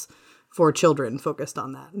VBS for children focused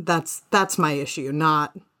on that. That's my issue,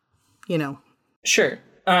 not, Sure.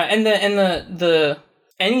 And the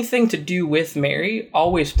anything to do with Mary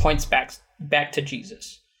always points back to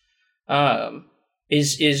Jesus.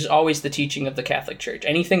 Is always the teaching of the Catholic Church.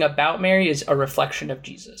 Anything about Mary is a reflection of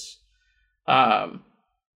Jesus.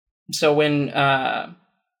 So when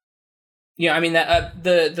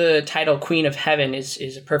the title Queen of Heaven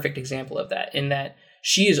is a perfect example of that, in that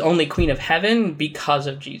she is only Queen of Heaven because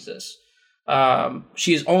of Jesus.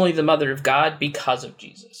 She is only the Mother of God because of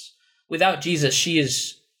Jesus. Without Jesus, she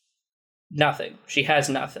is nothing. She has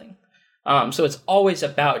nothing. So it's always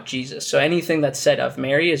about Jesus. So anything that's said of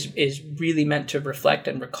Mary is really meant to reflect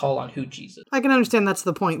and recall on who Jesus. I can understand that's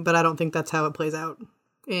the point, but I don't think that's how it plays out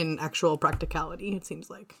in actual practicality, it seems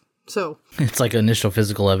like. So it's like initial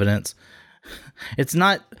physical evidence. It's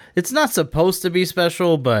not supposed to be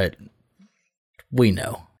special, but we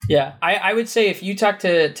know. Yeah, I would say if you talk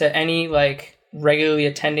to any like regularly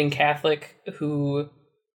attending Catholic who,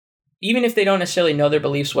 even if they don't necessarily know their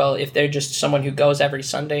beliefs well, if they're just someone who goes every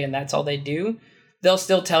Sunday and that's all they do, they'll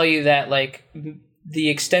still tell you that like the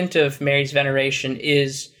extent of Mary's veneration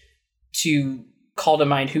is to call to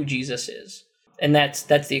mind who Jesus is. And that's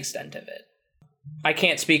the extent of it. I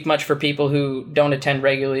can't speak much for people who don't attend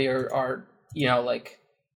regularly or are, like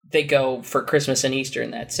they go for Christmas and Easter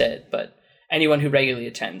and that's it. But anyone who regularly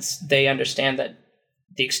attends, they understand that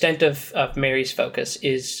the extent of Mary's focus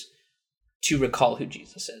is to recall who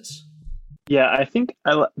Jesus is. Yeah, I think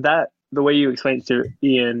that the way you explained it to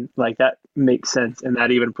Ian, like that makes sense, and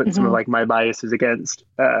that even puts some of like my biases against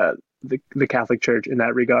the Catholic Church in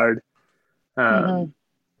that regard, kind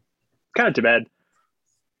of to bed.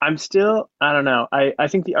 I'm still, I don't know. I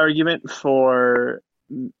think the argument for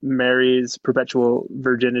Mary's perpetual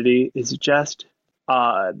virginity is just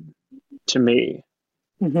odd to me,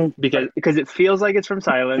 because it feels like it's from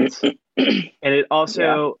silence, and it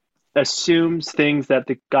also assumes things that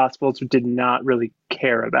the Gospels did not really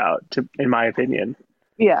care about, in my opinion.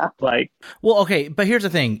 Yeah. Well, okay, but here's the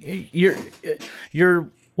thing. You're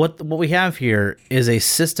what we have here is a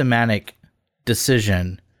systematic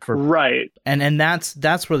decision for right. And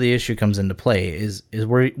that's where the issue comes into play is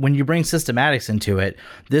where when you bring systematics into it,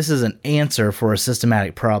 this is an answer for a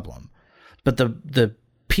systematic problem. But the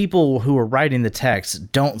people who are writing the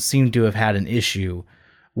text don't seem to have had an issue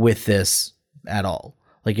with this at all.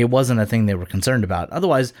 Like, it wasn't a thing they were concerned about.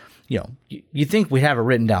 Otherwise, you think we have it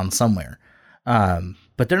written down somewhere.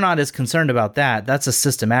 But they're not as concerned about that. That's a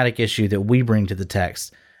systematic issue that we bring to the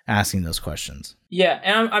text, asking those questions. Yeah,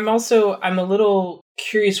 and I'm a little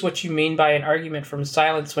curious what you mean by an argument from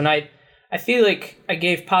silence, when I feel like I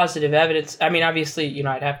gave positive evidence. I mean, obviously,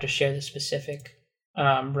 I'd have to share the specific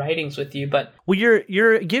writings with you, but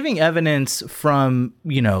you're giving evidence from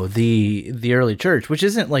the early church, which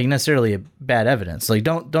isn't like necessarily a bad evidence. Like,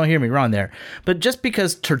 don't hear me wrong there, but just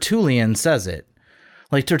because Tertullian says it,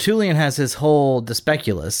 like Tertullian has his whole De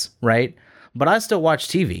Speculoos, right? But I still watch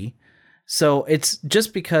TV, So it's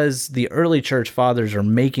just because the early church fathers are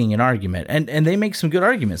making an argument, and they make some good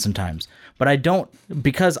arguments sometimes, but I don't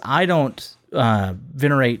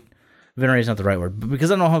venerate is not the right word, but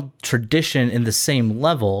because I don't have tradition in the same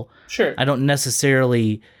level, Sure. I don't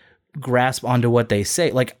necessarily grasp onto what they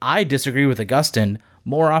say. Like, I disagree with Augustine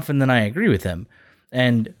more often than I agree with him.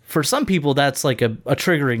 And for some people, that's like a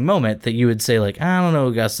triggering moment that you would say, like, I don't know,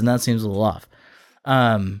 Augustine, that seems a little off.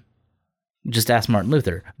 Just ask Martin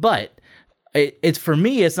Luther. But it's for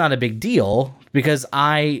me, it's not a big deal because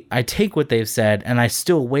I take what they've said and I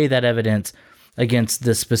still weigh that evidence against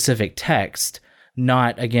the specific text,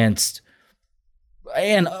 not against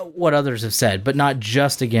and what others have said, but not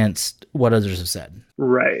just against what others have said.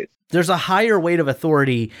 Right. There's a higher weight of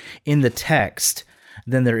authority in the text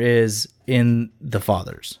than there is in the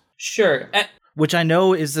fathers. Sure. Which I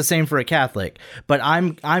know is the same for a Catholic, but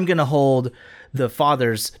I'm going to hold the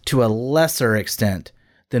fathers to a lesser extent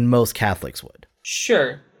than most Catholics would.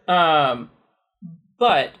 Sure. But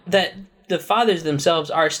that the fathers themselves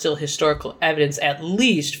are still historical evidence, at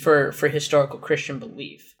least for historical Christian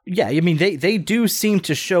belief. Yeah, I mean, they do seem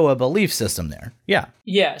to show a belief system there. Yeah.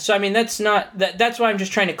 Yeah, so I mean, that's why I'm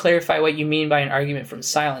just trying to clarify what you mean by an argument from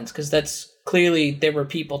silence, because that's clearly there were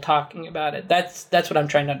people talking about it. That's what I'm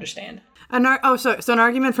trying to understand. So an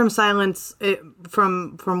argument from silence,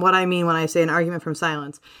 from what I mean when I say an argument from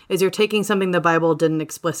silence, is you're taking something the Bible didn't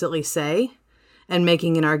explicitly say and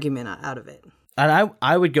making an argument out of it. And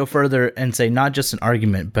I would go further and say not just an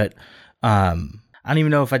argument, but I don't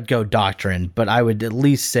even know if I'd go doctrine, but I would at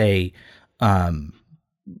least say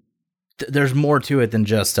there's more to it than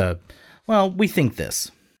just we think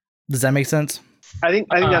this. Does that make sense? I think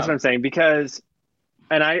that's what I'm saying, because,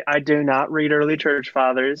 and I do not read early church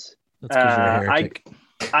fathers. That's 'cause you're a heretic.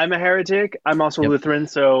 I'm a heretic. I'm also Lutheran,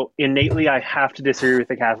 so innately I have to disagree with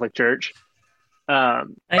the Catholic Church. I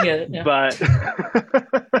get it, yeah. But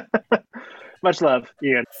much love,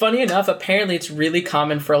 Ian. Funny enough, apparently it's really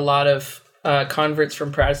common for a lot of converts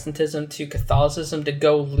from Protestantism to Catholicism to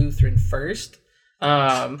go Lutheran first,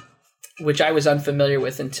 which I was unfamiliar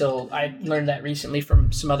with until I learned that recently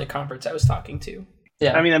from some other converts I was talking to.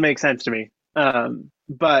 Yeah, I mean, that makes sense to me.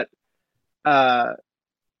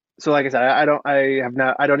 So like I said, I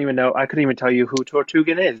don't even know. I couldn't even tell you who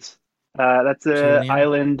Tortugan is. That's an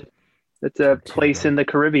island. That's a place in the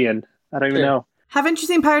Caribbean. I don't even know. Haven't you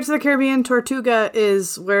seen Pirates of the Caribbean? Tortuga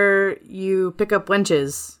is where you pick up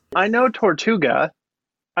wenches. I know Tortuga.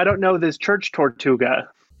 I don't know this church Tortuga.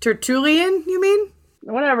 Tertullian, you mean?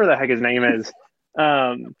 Whatever the heck his name is.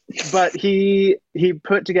 But he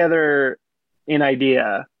put together an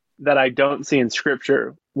idea that I don't see in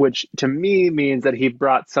scripture, which to me means that he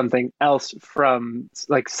brought something else from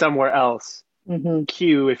like somewhere else,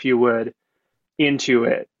 Q, if you would, into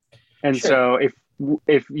it. And so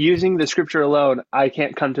if using the scripture alone, I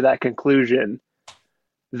can't come to that conclusion,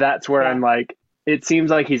 that's where I'm like, it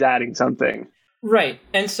seems like he's adding something. Right.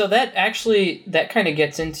 And so that kind of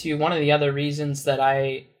gets into one of the other reasons that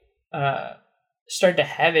I started to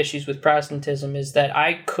have issues with Protestantism is that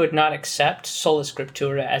I could not accept sola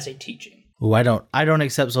scriptura as a teaching. Oh, I don't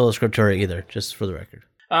accept sola scriptura either, just for the record.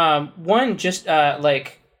 One, just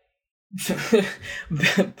like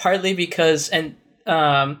partly because, and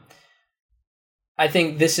I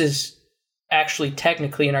think this is actually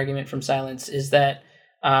technically an argument from silence, is that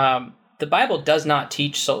the Bible does not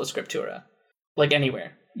teach sola scriptura, like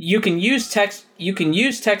anywhere. You can use text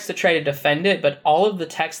to try to defend it, but all of the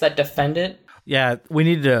texts that defend it. Yeah,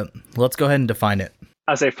 let's go ahead and define it.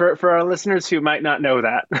 I'll say for our listeners who might not know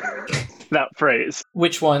that, that phrase.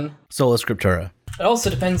 Which one? Sola scriptura. It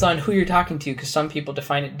also depends on who you're talking to, because some people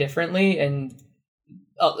define it differently, and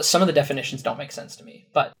some of the definitions don't make sense to me.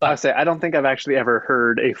 But I'll say I don't think I've actually ever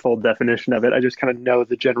heard a full definition of it. I just kind of know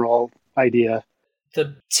the general idea.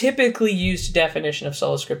 The typically used definition of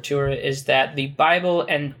sola scriptura is that the Bible,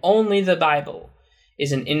 and only the Bible,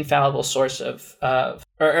 is an infallible source of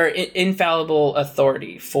or infallible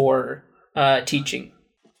authority for teaching.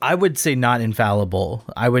 I would say not infallible.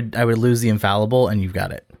 I would lose the infallible, and you've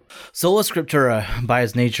got it. Sola scriptura, by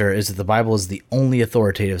its nature, is that the Bible is the only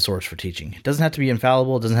authoritative source for teaching. It doesn't have to be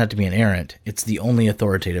infallible. It doesn't have to be inerrant. It's the only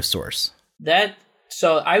authoritative source.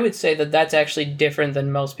 So I would say that that's actually different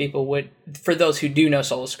than most people would. For those who do know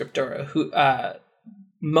sola scriptura, who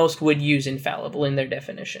most would use infallible in their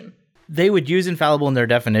definition. They would use infallible in their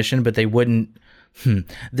definition, but they wouldn't.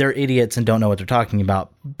 They're idiots and don't know what they're talking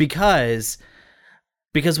about, because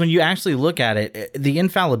when you actually look at it, the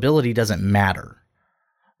infallibility doesn't matter,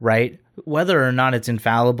 right? Whether or not it's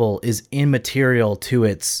infallible is immaterial to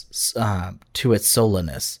its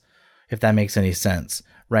solaness, if that makes any sense,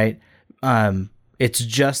 right? It's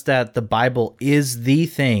just that the Bible is the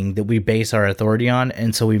thing that we base our authority on,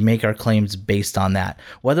 and so we make our claims based on that.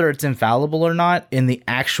 Whether it's infallible or not, in the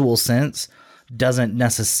actual sense, doesn't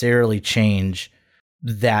necessarily change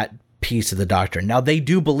that piece of the doctrine. Now, they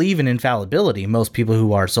do believe in infallibility, most people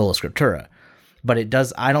who are sola scriptura, but it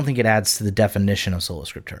does. I don't think it adds to the definition of sola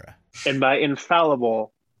scriptura. And by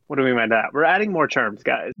infallible, what do we mean by that? We're adding more terms,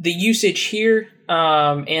 guys. The usage here,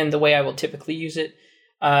 and the way I will typically use it,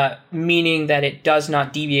 meaning that it does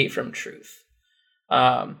not deviate from truth.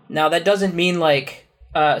 Now, that doesn't mean like,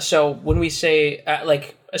 so when we say,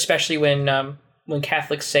 like, especially when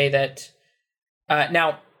Catholics say that,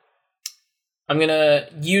 now, I'm going to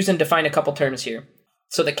use and define a couple terms here.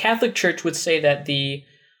 So the Catholic Church would say that the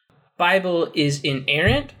Bible is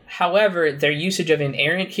inerrant. However, their usage of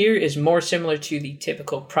inerrant here is more similar to the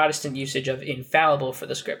typical Protestant usage of infallible for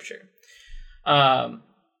the scripture.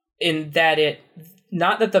 In that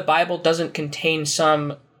not that the Bible doesn't contain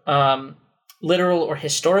some literal or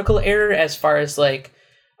historical error as far as like,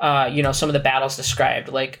 some of the battles described.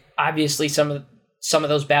 Like, obviously some of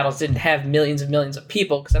those battles didn't have millions of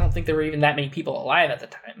people, because I don't think there were even that many people alive at the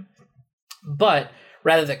time. But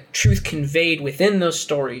rather, the truth conveyed within those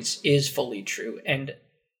stories is fully true and,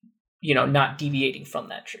 not deviating from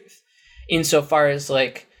that truth. Insofar as,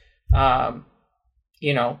 like,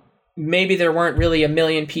 maybe there weren't really 1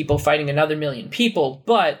 million people fighting another 1 million people,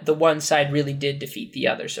 but the one side really did defeat the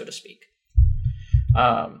other, so to speak.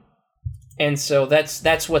 And so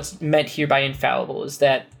that's what's meant here by infallible, is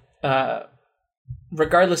that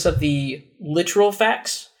regardless of the literal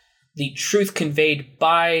facts, the truth conveyed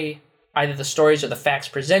by either the stories or the facts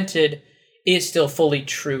presented is still fully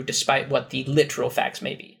true, despite what the literal facts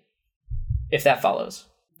may be, if that follows.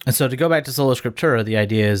 And so to go back to sola scriptura, the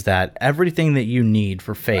idea is that everything that you need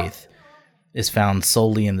for faith is found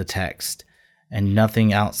solely in the text, and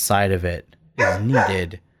nothing outside of it is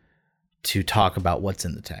needed to talk about what's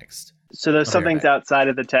in the text. So there's some things outside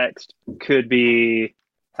of the text. Could be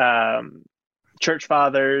church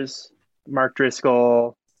fathers, Mark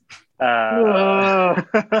Driscoll,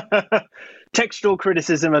 textual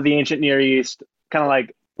criticism of the ancient Near East, kind of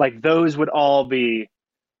like those would all be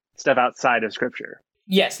stuff outside of Scripture.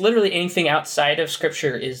 Yes, literally anything outside of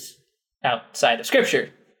Scripture is outside of Scripture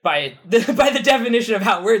by the definition of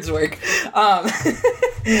how words work, by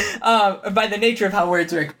the nature of how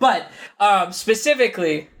words work. But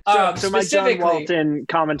specifically, so my John Walton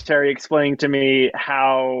commentary explaining to me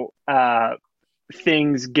how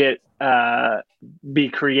things get be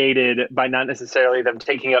created by not necessarily them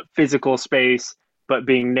taking up physical space, but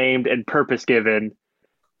being named and purpose given.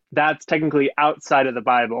 That's technically outside of the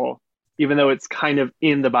Bible, even though it's kind of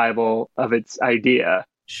in the Bible of its idea.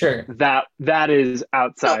 Sure. That is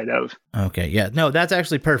outside of. Okay, yeah. No, that's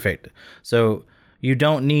actually perfect. So you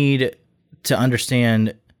don't need to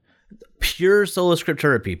understand pure sola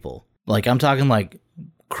scriptura people. Like, I'm talking like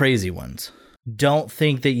crazy ones. Don't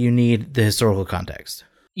think that you need the historical context.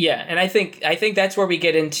 Yeah, and I think that's where we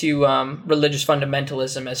get into religious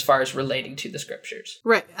fundamentalism as far as relating to the scriptures.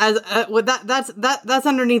 Right. That's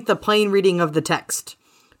underneath the plain reading of the text,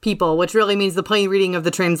 people, which really means the plain reading of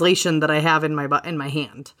the translation that I have in my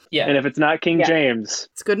hand. Yeah. And if it's not King James,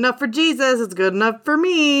 it's good enough for Jesus. It's good enough for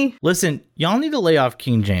me. Listen, y'all need to lay off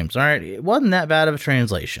King James. All right, it wasn't that bad of a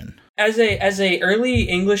translation. As a early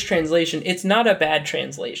English translation, it's not a bad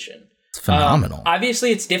translation. It's phenomenal.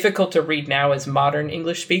 Obviously, it's difficult to read now as modern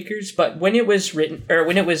English speakers, but when it was written, or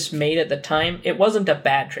when it was made at the time, it wasn't a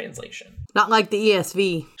bad translation. Not like the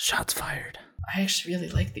ESV. Shots fired. I actually really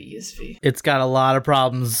like the ESV. It's got a lot of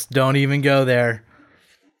problems. Don't even go there.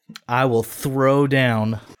 I will throw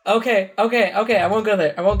down. Okay. I won't go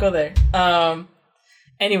there.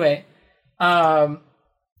 Anyway.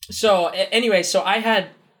 So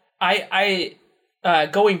I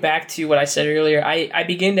going back to what I said earlier, I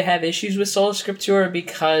begin to have issues with sola scriptura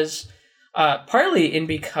because,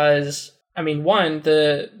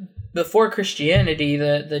 before Christianity,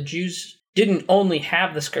 the Jews didn't only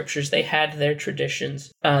have the scriptures, they had their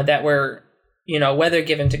traditions that were, whether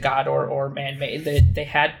given to God or man-made. They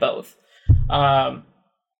had both.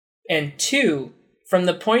 And two, from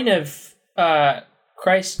the point of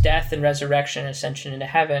Christ's death and resurrection, ascension into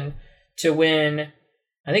heaven, to when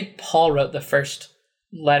I think Paul wrote the first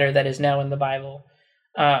letter that is now in the Bible,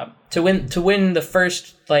 to when the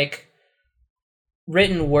first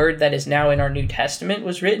written word that is now in our New Testament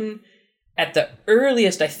was written, at the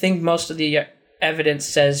earliest, I think most of the evidence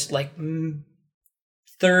says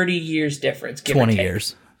 30 years difference. 20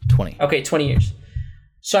 years. 20. Okay, 20 years.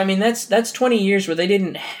 So that's 20 years where they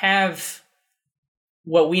didn't have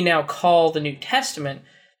what we now call the New Testament.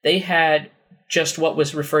 They had just what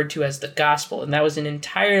was referred to as the gospel, and that was an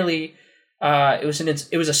entirely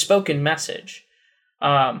it was a spoken message.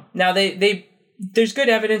 Now there's good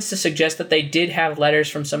evidence to suggest that they did have letters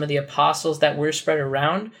from some of the apostles that were spread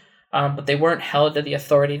around, but they weren't held to the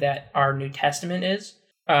authority that our New Testament is,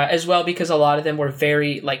 as well, because a lot of them were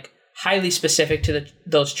very highly specific to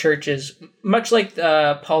those churches, much like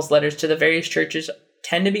Paul's letters to the various churches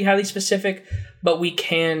tend to be highly specific, but we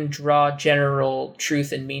can draw general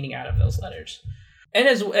truth and meaning out of those letters. And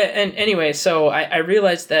anyway, so I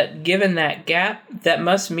realized that given that gap, that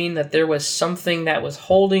must mean that there was something that was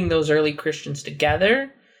holding those early Christians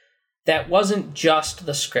together that wasn't just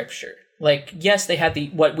the scripture. Yes, they had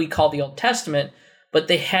what we call the Old Testament, but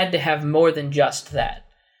they had to have more than just that.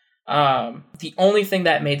 The only thing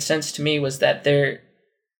that made sense to me was that they're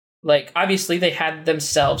obviously they had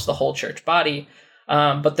themselves, the whole church body,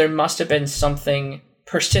 but there must have been something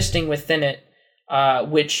persisting within it,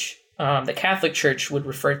 which the Catholic Church would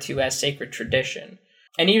refer to as sacred tradition.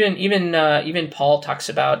 And even Paul talks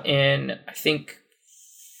about in,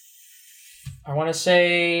 I want to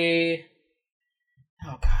say,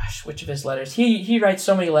 oh gosh, which of his letters? He writes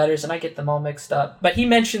so many letters and I get them all mixed up. But he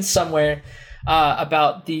mentions somewhere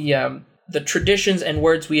about the traditions and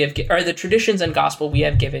words we have, or the traditions and gospel we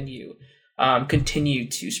have given you. Continue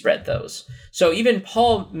to spread those. So even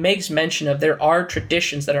Paul makes mention of there are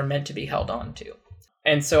traditions that are meant to be held on to.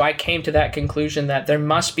 And so I came to that conclusion that there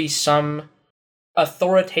must be some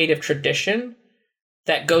authoritative tradition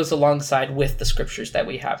that goes alongside with the scriptures that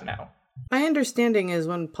we have now. My understanding is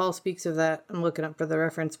when Paul speaks of that, I'm looking up for the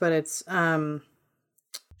reference, but it's...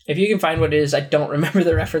 If you can find what it is, I don't remember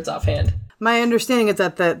the reference offhand. My understanding is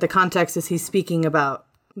that the context is he's speaking about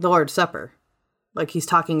the Lord's Supper. He's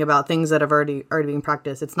talking about things that have already been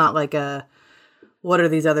practiced. It's not what are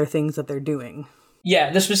these other things that they're doing?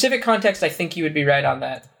 Yeah, the specific context, I think you would be right on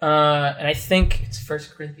that. And I think it's 1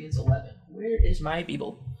 Corinthians 11. Where is my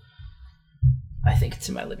Bible? I think it's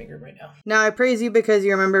in my living room right now. Now I praise you because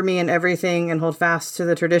you remember me in everything and hold fast to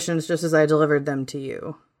the traditions just as I delivered them to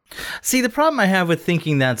you. See, the problem I have with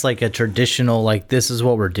thinking that's a traditional, this is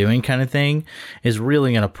what we're doing kind of thing is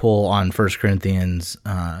really going to pull on 1 Corinthians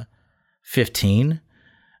 15,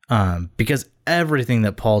 because everything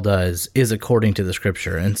that Paul does is according to the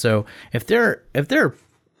scripture. And so if they're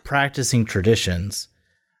practicing traditions,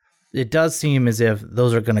 it does seem as if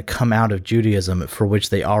those are going to come out of Judaism for which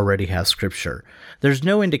they already have scripture. There's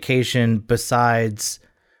no indication besides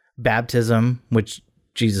baptism, which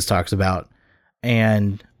Jesus talks about,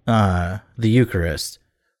 and the Eucharist,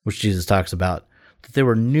 which Jesus talks about, that there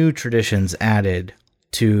were new traditions added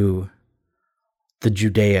to the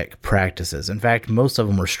Judaic practices. In fact, most of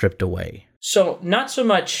them were stripped away. So not so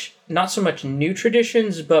much new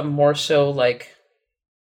traditions, but more so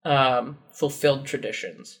fulfilled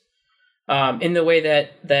traditions, in the way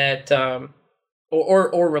that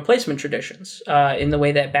or replacement traditions, in the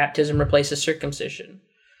way that baptism replaces circumcision.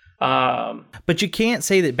 But you can't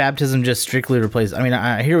say that baptism just strictly replaces. I mean,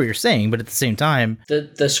 I hear what you're saying, but at the same time,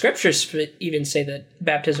 the scriptures even say that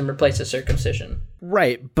baptism replaces circumcision.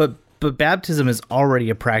 Right, but baptism is already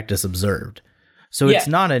a practice observed. So it's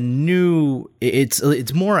not a new,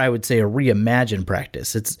 it's more, I would say, a reimagined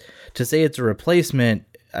practice. It's to say it's a replacement.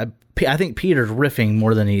 I think Peter's riffing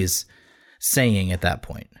more than he's saying at that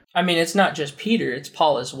point. I mean, it's not just Peter, it's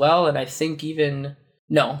Paul as well. And I think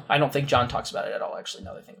I don't think John talks about it at all, actually,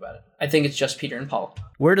 now that I think about it. I think it's just Peter and Paul.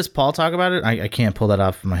 Where does Paul talk about it? I can't pull that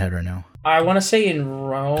off in my head right now. I want to say in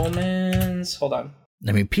Romans. Hold on.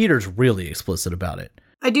 I mean, Peter's really explicit about it.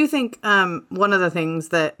 I do think one of the things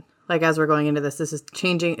that, as we're going into this is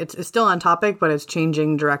changing. It's still on topic, but it's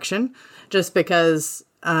changing direction. Just because,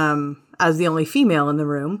 as the only female in the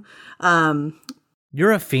room,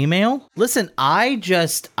 you're a female? Listen, I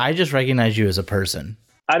just recognize you as a person.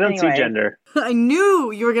 I don't see gender. I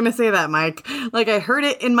knew you were going to say that, Mike. I heard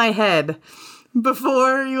it in my head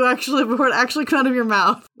before it actually came out of your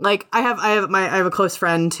mouth. I have a close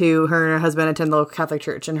friend who her and her husband attend the local Catholic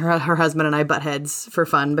church, and her husband and I butt heads for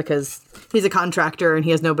fun because he's a contractor and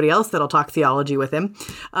he has nobody else that'll talk theology with him.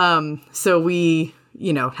 So we,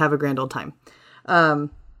 have a grand old time.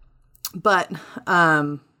 But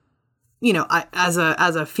I, as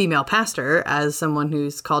a female pastor, as someone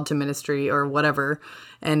who's called to ministry or whatever,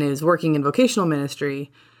 and is working in vocational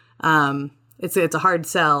ministry, it's a hard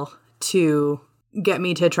sell to get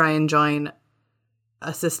me to try and join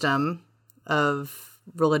a system of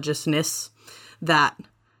religiousness that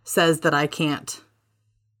says that I can't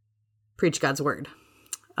preach God's word,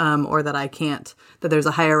 or that there's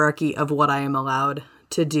a hierarchy of what I am allowed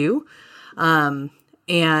to do. And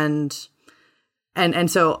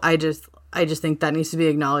so I just think that needs to be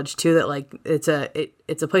acknowledged too, that like it's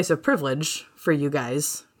a place of privilege for you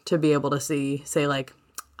guys to be able to say like,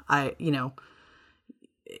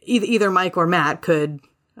 either Mike or Matt could,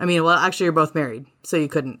 I mean, well, actually you're both married, so you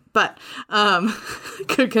couldn't, but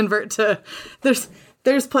could convert to,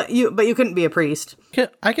 but you couldn't be a priest.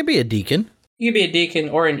 I could be a deacon. You could be a deacon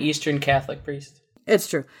or an Eastern Catholic priest. It's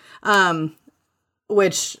true.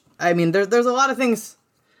 Which, I mean, there's a lot of things.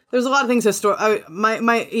 There's a lot of things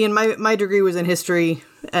my degree was in history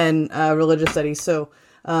and religious studies, so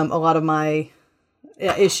a lot of my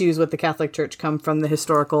issues with the Catholic Church come from the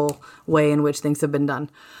historical way in which things have been done,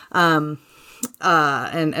 and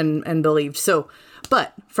believed. So,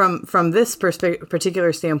 but from this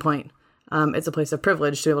particular standpoint, it's a place of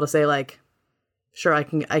privilege to be able to say like, sure, I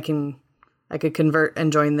could convert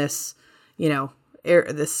and join this,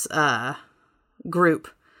 this group,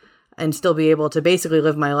 and still be able to basically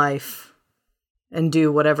live my life and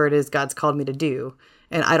do whatever it is God's called me to do.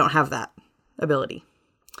 And I don't have that ability.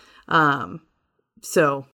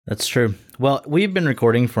 So that's true. Well, we've been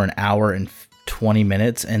recording for an hour and 20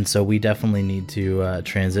 minutes. And so we definitely need to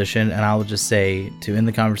transition. And I'll just say, to end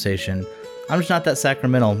the conversation, I'm just not that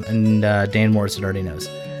sacramental. And Dan Morrison already knows.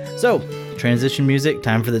 So transition music,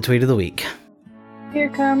 time for the tweet of the week. Here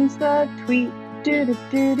comes the tweet.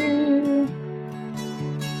 Do-do-do-do.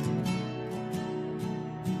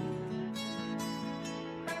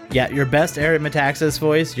 Yeah, your best Eric Metaxas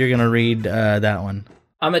voice, you're going to read that one.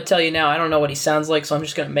 I'm going to tell you now, I don't know what he sounds like, so I'm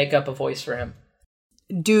just going to make up a voice for him.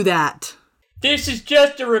 Do that. This is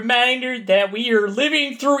just a reminder that we are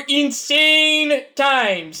living through insane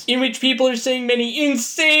times in which people are saying many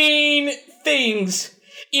insane things.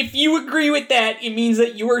 If you agree with that, it means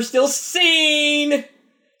that you are still sane.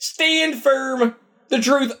 Stand firm. The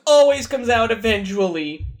truth always comes out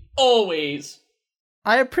eventually. Always.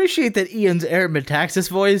 I appreciate that Ian's Eric Metaxas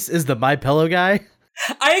voice is the My Pillow guy.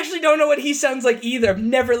 I actually don't know what he sounds like either. I've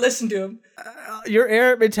never listened to him. Your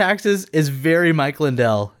Eric Metaxas is very Mike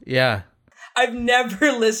Lindell. Yeah. I've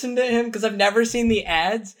never listened to him because I've never seen the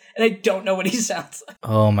ads, and I don't know what he sounds like.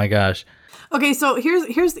 Oh my gosh. Okay, so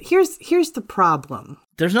here's the problem.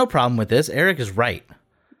 There's no problem with this. Eric is right.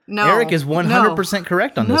 No. Eric is 100%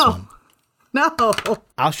 correct on this one. No.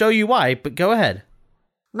 I'll show you why, but go ahead.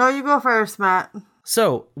 No, you go first, Matt.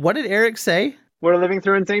 So, what did Eric say? We're living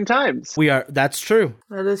through insane times. We are. That's true.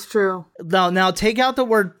 That is true. Now take out the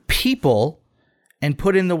word people and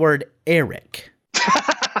put in the word Eric.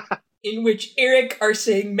 In which Eric are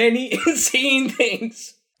saying many insane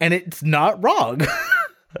things. And it's not wrong.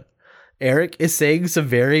 Eric is saying some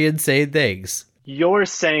very insane things. You're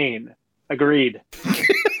sane. Agreed.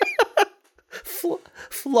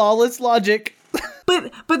 Flawless logic.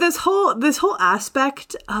 But this whole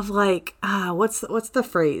aspect of like what's the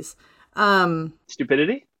phrase?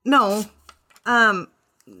 Stupidity? No.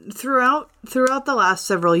 Throughout the last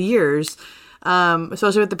several years,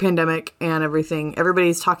 especially with the pandemic and everything,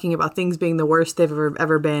 everybody's talking about things being the worst they've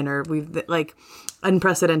ever been, or we've like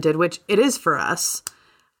unprecedented, which it is for us,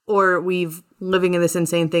 or we've living in this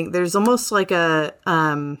insane thing. There's almost like a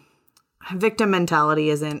victim mentality,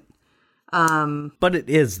 isn't? But it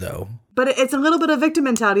is though. But it's a little bit of victim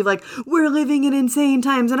mentality, like, we're living in insane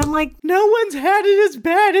times. And I'm like, no one's had it as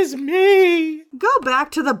bad as me. Go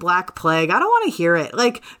back to the Black Plague. I don't want to hear it.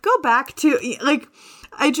 Like, go back to, like,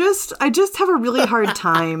 I just have a really hard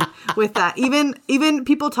time with that. Even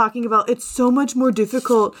people talking about it's so much more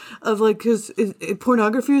difficult of, like, because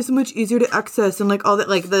pornography is so much easier to access and, like, all that,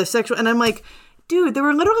 like, the sexual. And I'm like, dude, there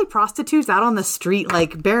were literally prostitutes out on the street,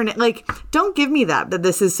 like, baring it. Like, don't give me that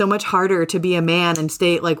this is so much harder to be a man and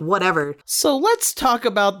stay, like, whatever. So let's talk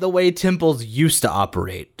about the way temples used to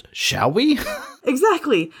operate, shall we?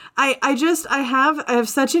 Exactly. I have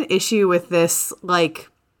such an issue with this, like,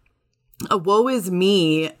 a woe is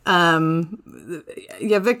me.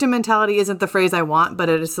 Yeah, victim mentality isn't the phrase I want, but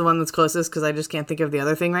it is the one that's closest because I just can't think of the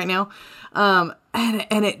other thing right now.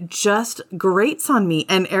 And it just grates on me.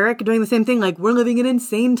 And Eric doing the same thing, like, we're living in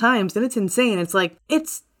insane times, and it's insane. It's like,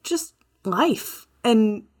 it's just life.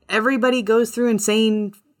 And everybody goes through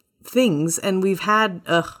insane things, and we've had,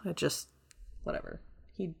 it just, whatever.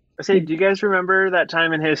 Do you guys remember that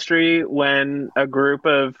time in history when a group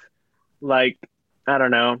of, like, I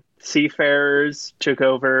don't know, seafarers took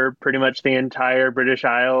over pretty much the entire British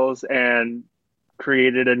Isles and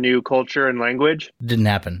created a new culture and language? Didn't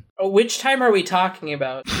happen. Which time are we talking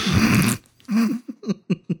about?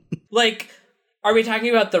 Like, are we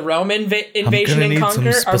talking about the Roman invasion and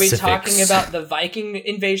conquer? Are we talking about the Viking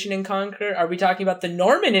invasion and conquer? Are we talking about the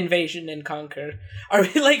Norman invasion and conquer? Are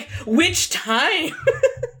we, like, which time?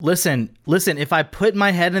 Listen, if I put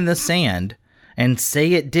my head in the sand and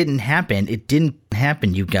say it didn't happen. It didn't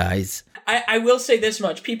happen, you guys. I will say this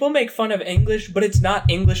much. People make fun of English, but it's not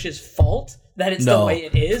English's fault that it's the way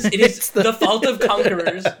it is. It is the fault of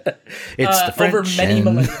conquerors It's the French over many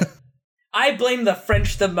millennia. I blame the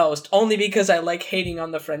French the most, only because I like hating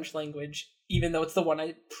on the French language, even though it's the one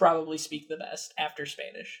I probably speak the best after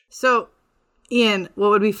Spanish. So, Ian,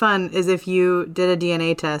 what would be fun is if you did a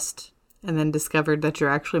DNA test and then discovered that you're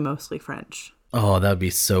actually mostly French. Oh, that would be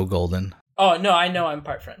so golden. Oh, no, I know I'm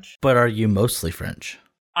part French. But are you mostly French?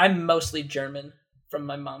 I'm mostly German from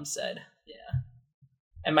my mom's side. Yeah.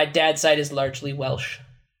 And my dad's side is largely Welsh.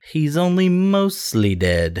 He's only mostly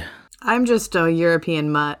dead. I'm just a European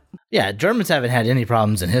mutt. Yeah, Germans haven't had any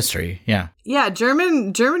problems in history. Yeah. Yeah,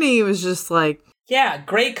 Germany was just like... Yeah,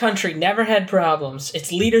 great country, never had problems.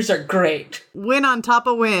 Its leaders are great. Win on top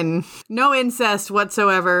of win. No incest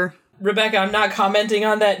whatsoever. Rebecca, I'm not commenting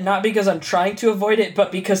on that, not because I'm trying to avoid it,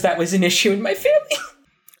 but because that was an issue in my family.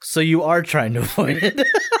 So you are trying to avoid it.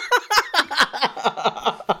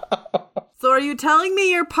 So are you telling me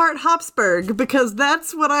you're part Habsburg? Because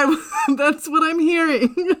that's what I'm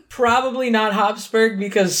hearing. Probably not Habsburg,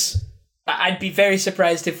 because I'd be very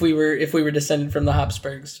surprised if we were descended from the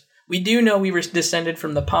Habsburgs. We do know we were descended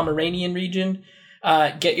from the Pomeranian region.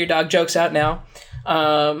 Get your dog jokes out now.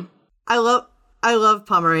 I love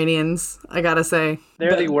Pomeranians, I gotta say.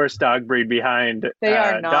 They're the worst dog breed behind They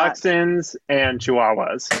are not. Dachshunds and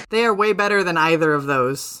Chihuahuas. They are way better than either of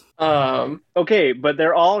those. Okay, but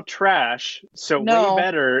they're all trash, so No. way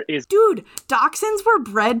better is... Dude, Dachshunds were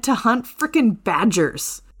bred to hunt freaking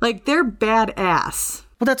badgers. Like, they're badass.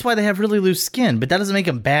 Well, that's why they have really loose skin, but that doesn't make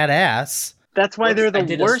them badass. That's why they're I the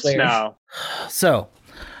did a worst swear. now. So,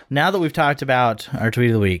 now that we've talked about our tweet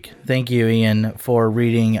of the week, thank you, Ian, for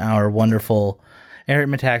reading our wonderful Eric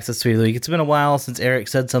Metaxas tweet of the week. It's been a while since Eric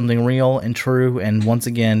said something real and true, and once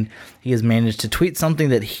again, he has managed to tweet something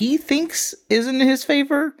that he thinks is in his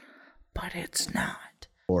favor, but it's not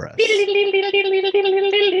for us.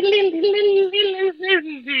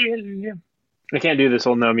 I can't do this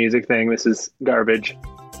whole no music thing. This is garbage.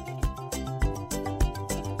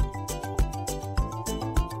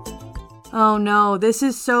 Oh no, this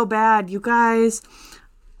is so bad, you guys.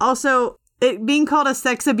 Also, it being called a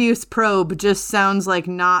sex abuse probe just sounds like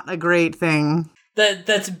not a great thing.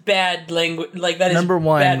 That's bad language. Like, that is Number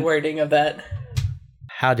one. bad wording of that.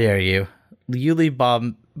 How dare you? You leave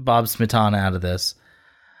Bob Smetana out of this.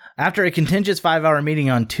 After a contentious 5-hour meeting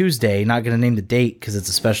on Tuesday, not going to name the date because it's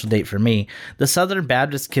a special date for me, the Southern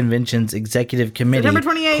Baptist Convention's Executive Committee September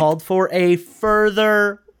 28th. called for a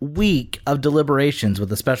further week of deliberations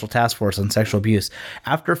with a special task force on sexual abuse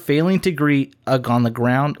after failing to agree on the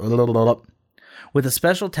ground with a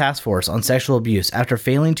special task force on sexual abuse after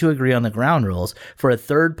failing to agree on the ground rules for a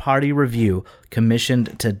third-party review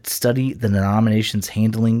commissioned to study the denomination's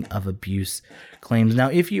handling of abuse claims. Now,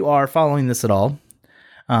 if you are following this at all,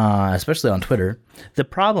 especially on Twitter, the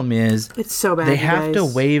problem is It's so bad, they you have to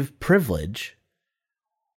guys. waive privilege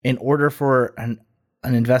in order for an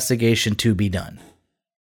investigation to be done.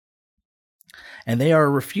 And they are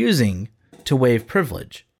refusing to waive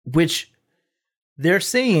privilege, which they're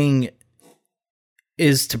saying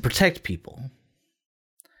is to protect people.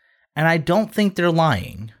 And I don't think they're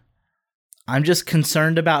lying. I'm just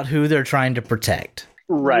concerned about who they're trying to protect.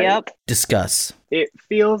 Right. Yep. Discuss. It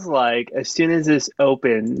feels like as soon as this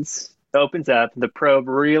opens up, the probe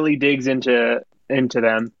really digs into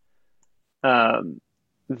them,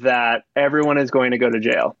 that everyone is going to go to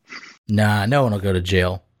jail. Nah, no one will go to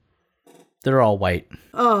jail. They're all white.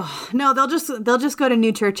 Oh no, they'll just go to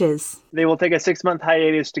new churches. They will take a 6-month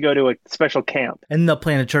hiatus to go to a special camp. And they'll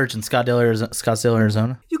plant a church in Scottsdale,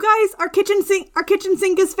 Arizona. You guys, our kitchen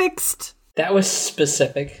sink is fixed. That was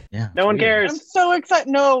specific. Yeah. No one cares. I'm so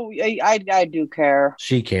excited. No, I do care.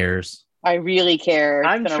 She cares. I really care. It's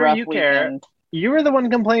I'm been a sure rough you care. weekend. You were the one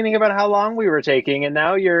complaining about how long we were taking, and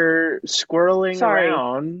now you're squirreling Sorry.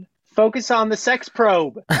 around. Focus on the sex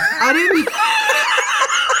probe. I didn't.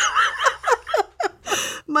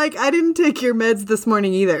 Mike, I didn't take your meds this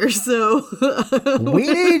morning either, so. We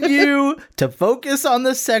need you to focus on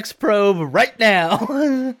the sex probe right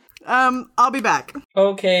now. I'll be back.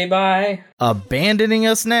 Okay, bye. Abandoning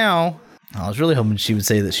us now. I was really hoping she would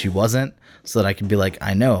say that she wasn't, so that I could be like,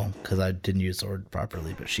 I know, because I didn't use the word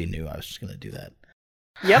properly, but she knew I was just going to do that.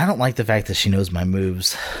 Yep. I don't like the fact that she knows my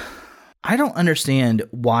moves. I don't understand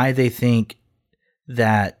why they think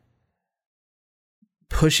that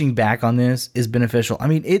pushing back on this is beneficial. I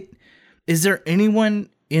mean, is there anyone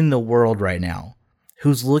in the world right now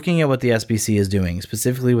who's looking at what the SBC is doing,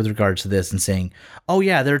 specifically with regards to this, and saying, oh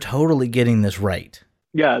yeah, they're totally getting this right?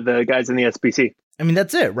 Yeah, the guys in the SBC. I mean,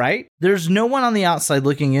 that's it, right? There's no one on the outside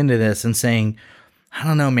looking into this and saying, I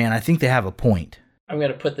don't know, man, I think they have a point. I'm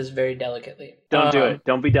going to put this very delicately. Don't do it.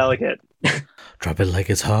 Don't be delicate. Drop it like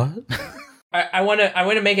it's hot. I want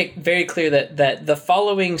to make it very clear that the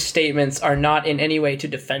following statements are not in any way to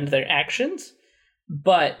defend their actions,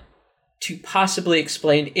 but to possibly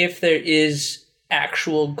explain if there is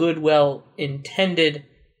actual goodwill intended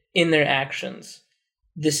in their actions.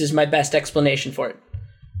 This is my best explanation for it.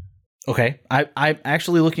 Okay, I'm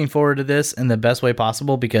actually looking forward to this in the best way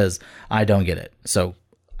possible because I don't get it. So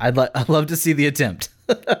I'd love to see the attempt.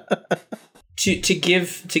 to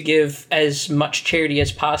give as much charity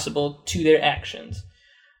as possible to their actions.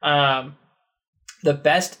 The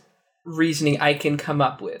best reasoning I can come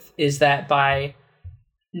up with is that by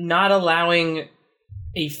not allowing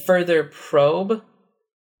a further probe,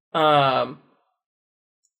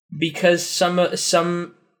 because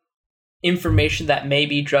some information that may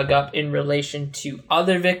be drug up in relation to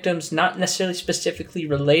other victims, not necessarily specifically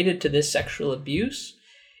related to this sexual abuse,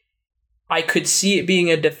 I could see it being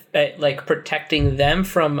like protecting them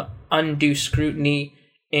from undue scrutiny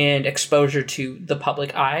and exposure to the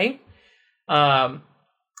public eye. Now,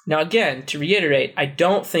 again, to reiterate, I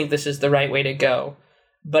don't think this is the right way to go,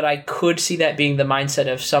 but I could see that being the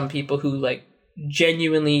mindset of some people who like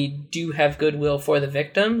genuinely do have goodwill for the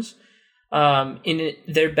victims, in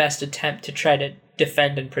their best attempt to try to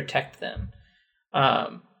defend and protect them.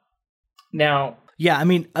 Now, yeah, I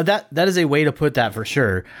mean, that is a way to put that for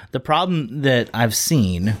sure. The problem that I've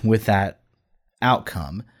seen with that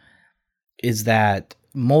outcome is that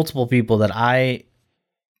multiple people that I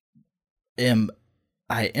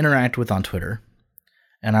interact with on Twitter,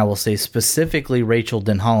 and I will say specifically Rachel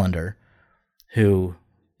Den Hollander, who,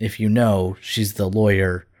 if you know, she's the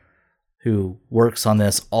lawyer who works on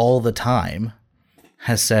this all the time,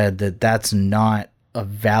 has said that that's not a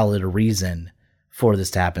valid reason for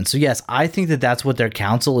this to happen. So yes, I think that that's what their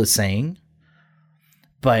counsel is saying,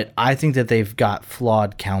 but I think that they've got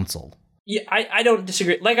flawed counsel. Yeah, I don't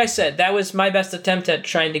disagree. Like I said, that was my best attempt at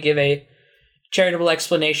trying to give a charitable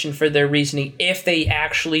explanation for their reasoning if they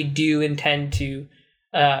actually do intend to,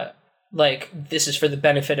 like, this is for the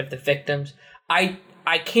benefit of the victims. I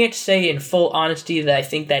can't say in full honesty that I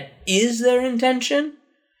think that is their intention,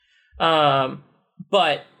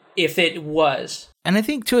 but if it was... And I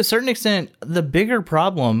think to a certain extent, the bigger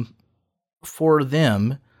problem for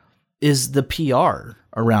them is the PR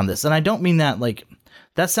around this. And I don't mean that, like,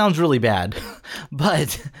 that sounds really bad,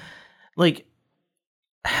 but, like,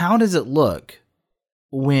 how does it look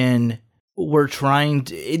when we're trying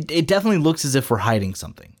to... It definitely looks as if we're hiding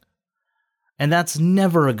something. And that's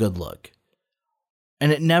never a good look.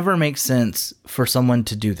 And it never makes sense for someone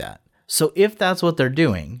to do that. So if that's what they're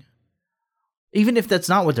doing, even if that's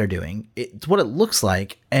not what they're doing, it's what it looks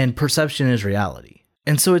like, and perception is reality.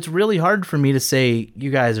 And so it's really hard for me to say, you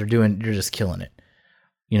guys you're just killing it,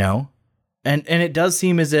 you know? And it does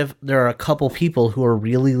seem as if there are a couple people who are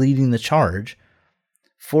really leading the charge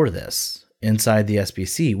for this inside the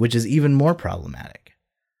SBC, which is even more problematic.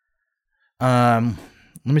 Let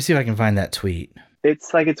me see if I can find that tweet.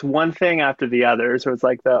 It's like it's one thing after the other. So it's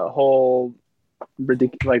like the whole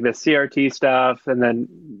like the CRT stuff, and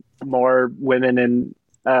then more women in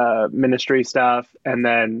ministry stuff, and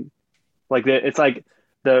then like it's like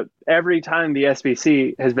every time the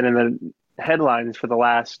SBC has been in the headlines for the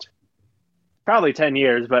last probably 10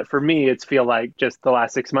 years, but for me it's feel like just the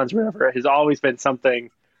last 6 months or whatever, it has always been something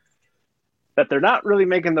that they're not really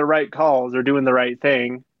making the right calls or doing the right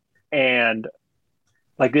thing, and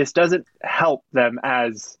like this doesn't help them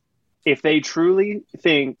as if they truly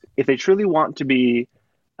want to be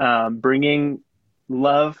bringing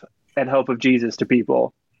love and hope of Jesus to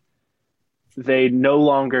people, they no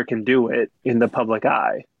longer can do it in the public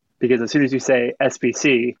eye, because as soon as you say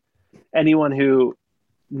SBC, anyone who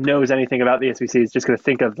knows anything about the SBC is just going to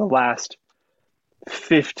think of the last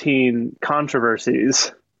 15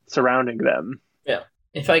 controversies surrounding them. Yeah.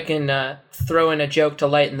 If I can throw in a joke to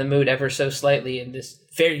lighten the mood ever so slightly in this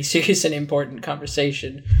very serious and important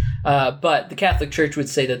conversation, but the Catholic Church would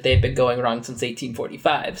say that they've been going wrong since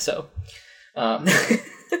 1845. So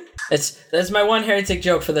that's my one heretic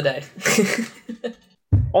joke for the day.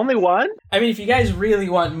 Only one? I mean, if you guys really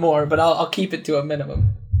want more, but I'll keep it to a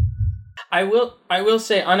minimum. I will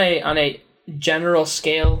say on a general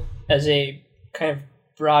scale, as a kind of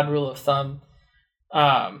broad rule of thumb,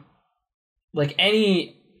 like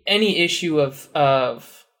any issue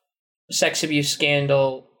of sex abuse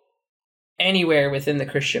scandal anywhere within the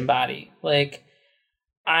Christian body, like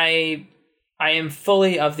I am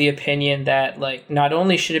fully of the opinion that, like, not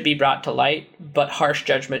only should it be brought to light, but harsh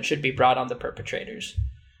judgment should be brought on the perpetrators.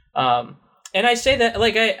 And I say that,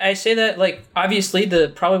 like, I say that, like, obviously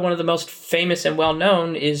probably one of the most famous and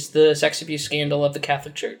well-known is the sex abuse scandal of the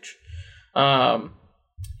Catholic Church. And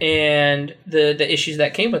the issues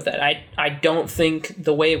that came with that. I don't think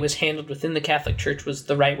the way it was handled within the Catholic Church was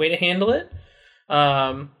the right way to handle it.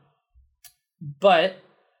 But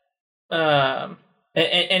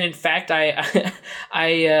in fact,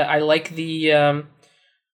 I like the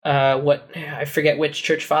what I forget which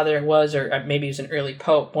church father it was, or maybe it was an early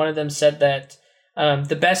pope. One of them said that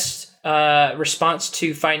the best response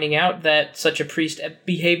to finding out that such a priest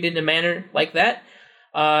behaved in a manner like that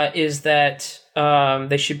is that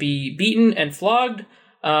they should be beaten and flogged,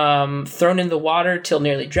 thrown in the water till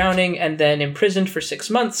nearly drowning, and then imprisoned for 6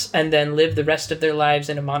 months, and then live the rest of their lives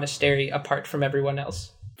in a monastery apart from everyone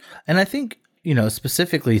else. And I think,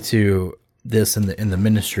 specifically to this in the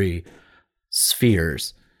ministry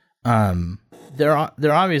spheres, there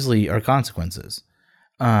obviously are consequences.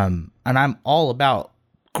 And I'm all about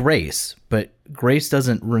grace, but grace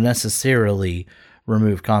doesn't necessarily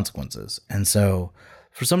remove consequences. And so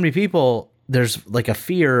for so many people, there's like a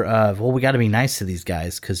fear of, well, we got to be nice to these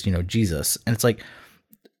guys because, Jesus. And it's like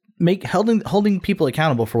holding people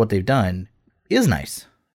accountable for what they've done is nice.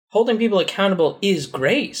 Holding people accountable is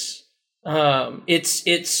grace. Kind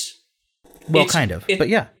of, but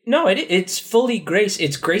yeah. No, it's fully grace.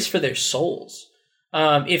 It's grace for their souls.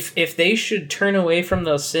 If they should turn away from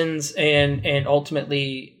those sins and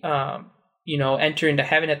ultimately, enter into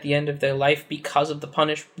heaven at the end of their life because of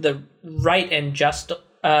the right and just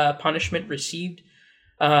punishment received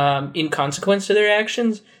in consequence to their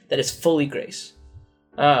actions, that is fully grace.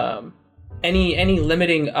 Any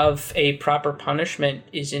limiting of a proper punishment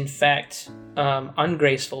is in fact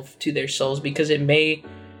ungraceful to their souls, because it may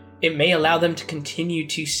allow them to continue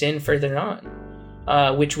to sin further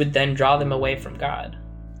on, which would then draw them away from God.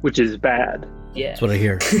 Which is bad. Yeah. That's what I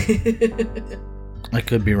hear. I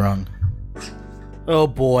could be wrong. Oh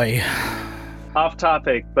boy. Off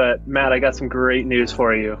topic, but Matt, I got some great news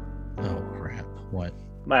for you. Oh crap. What?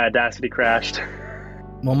 My Audacity crashed.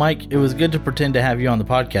 Well, Mike, it was good to pretend to have you on the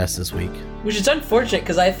podcast this week. Which is unfortunate,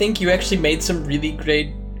 because I think you actually made some really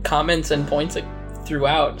great comments and points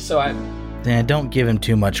throughout, so Don't give him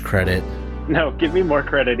too much credit. No, give me more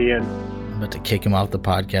credit, Ian. I'm about to kick him off the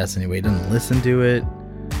podcast anyway. He doesn't listen to it.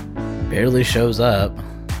 Barely shows up.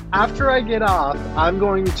 After I get off the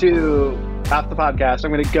podcast,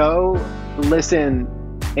 I'm going to go listen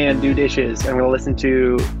and do dishes. I'm going to listen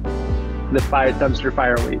to the Dumpster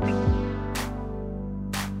Fire Week.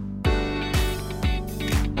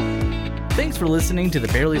 Thanks for listening to the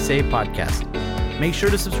Barely Saved podcast. Make sure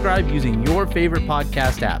to subscribe using your favorite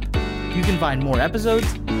podcast app. You can find more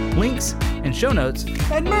episodes, links, and show notes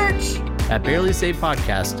And merch at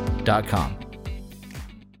barelysavedpodcast.com.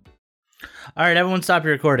 All right, everyone stop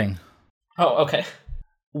your recording. Oh, okay.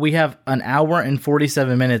 We have an hour and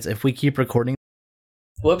 47 minutes if we keep recording.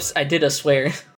 Whoops, I did a swear.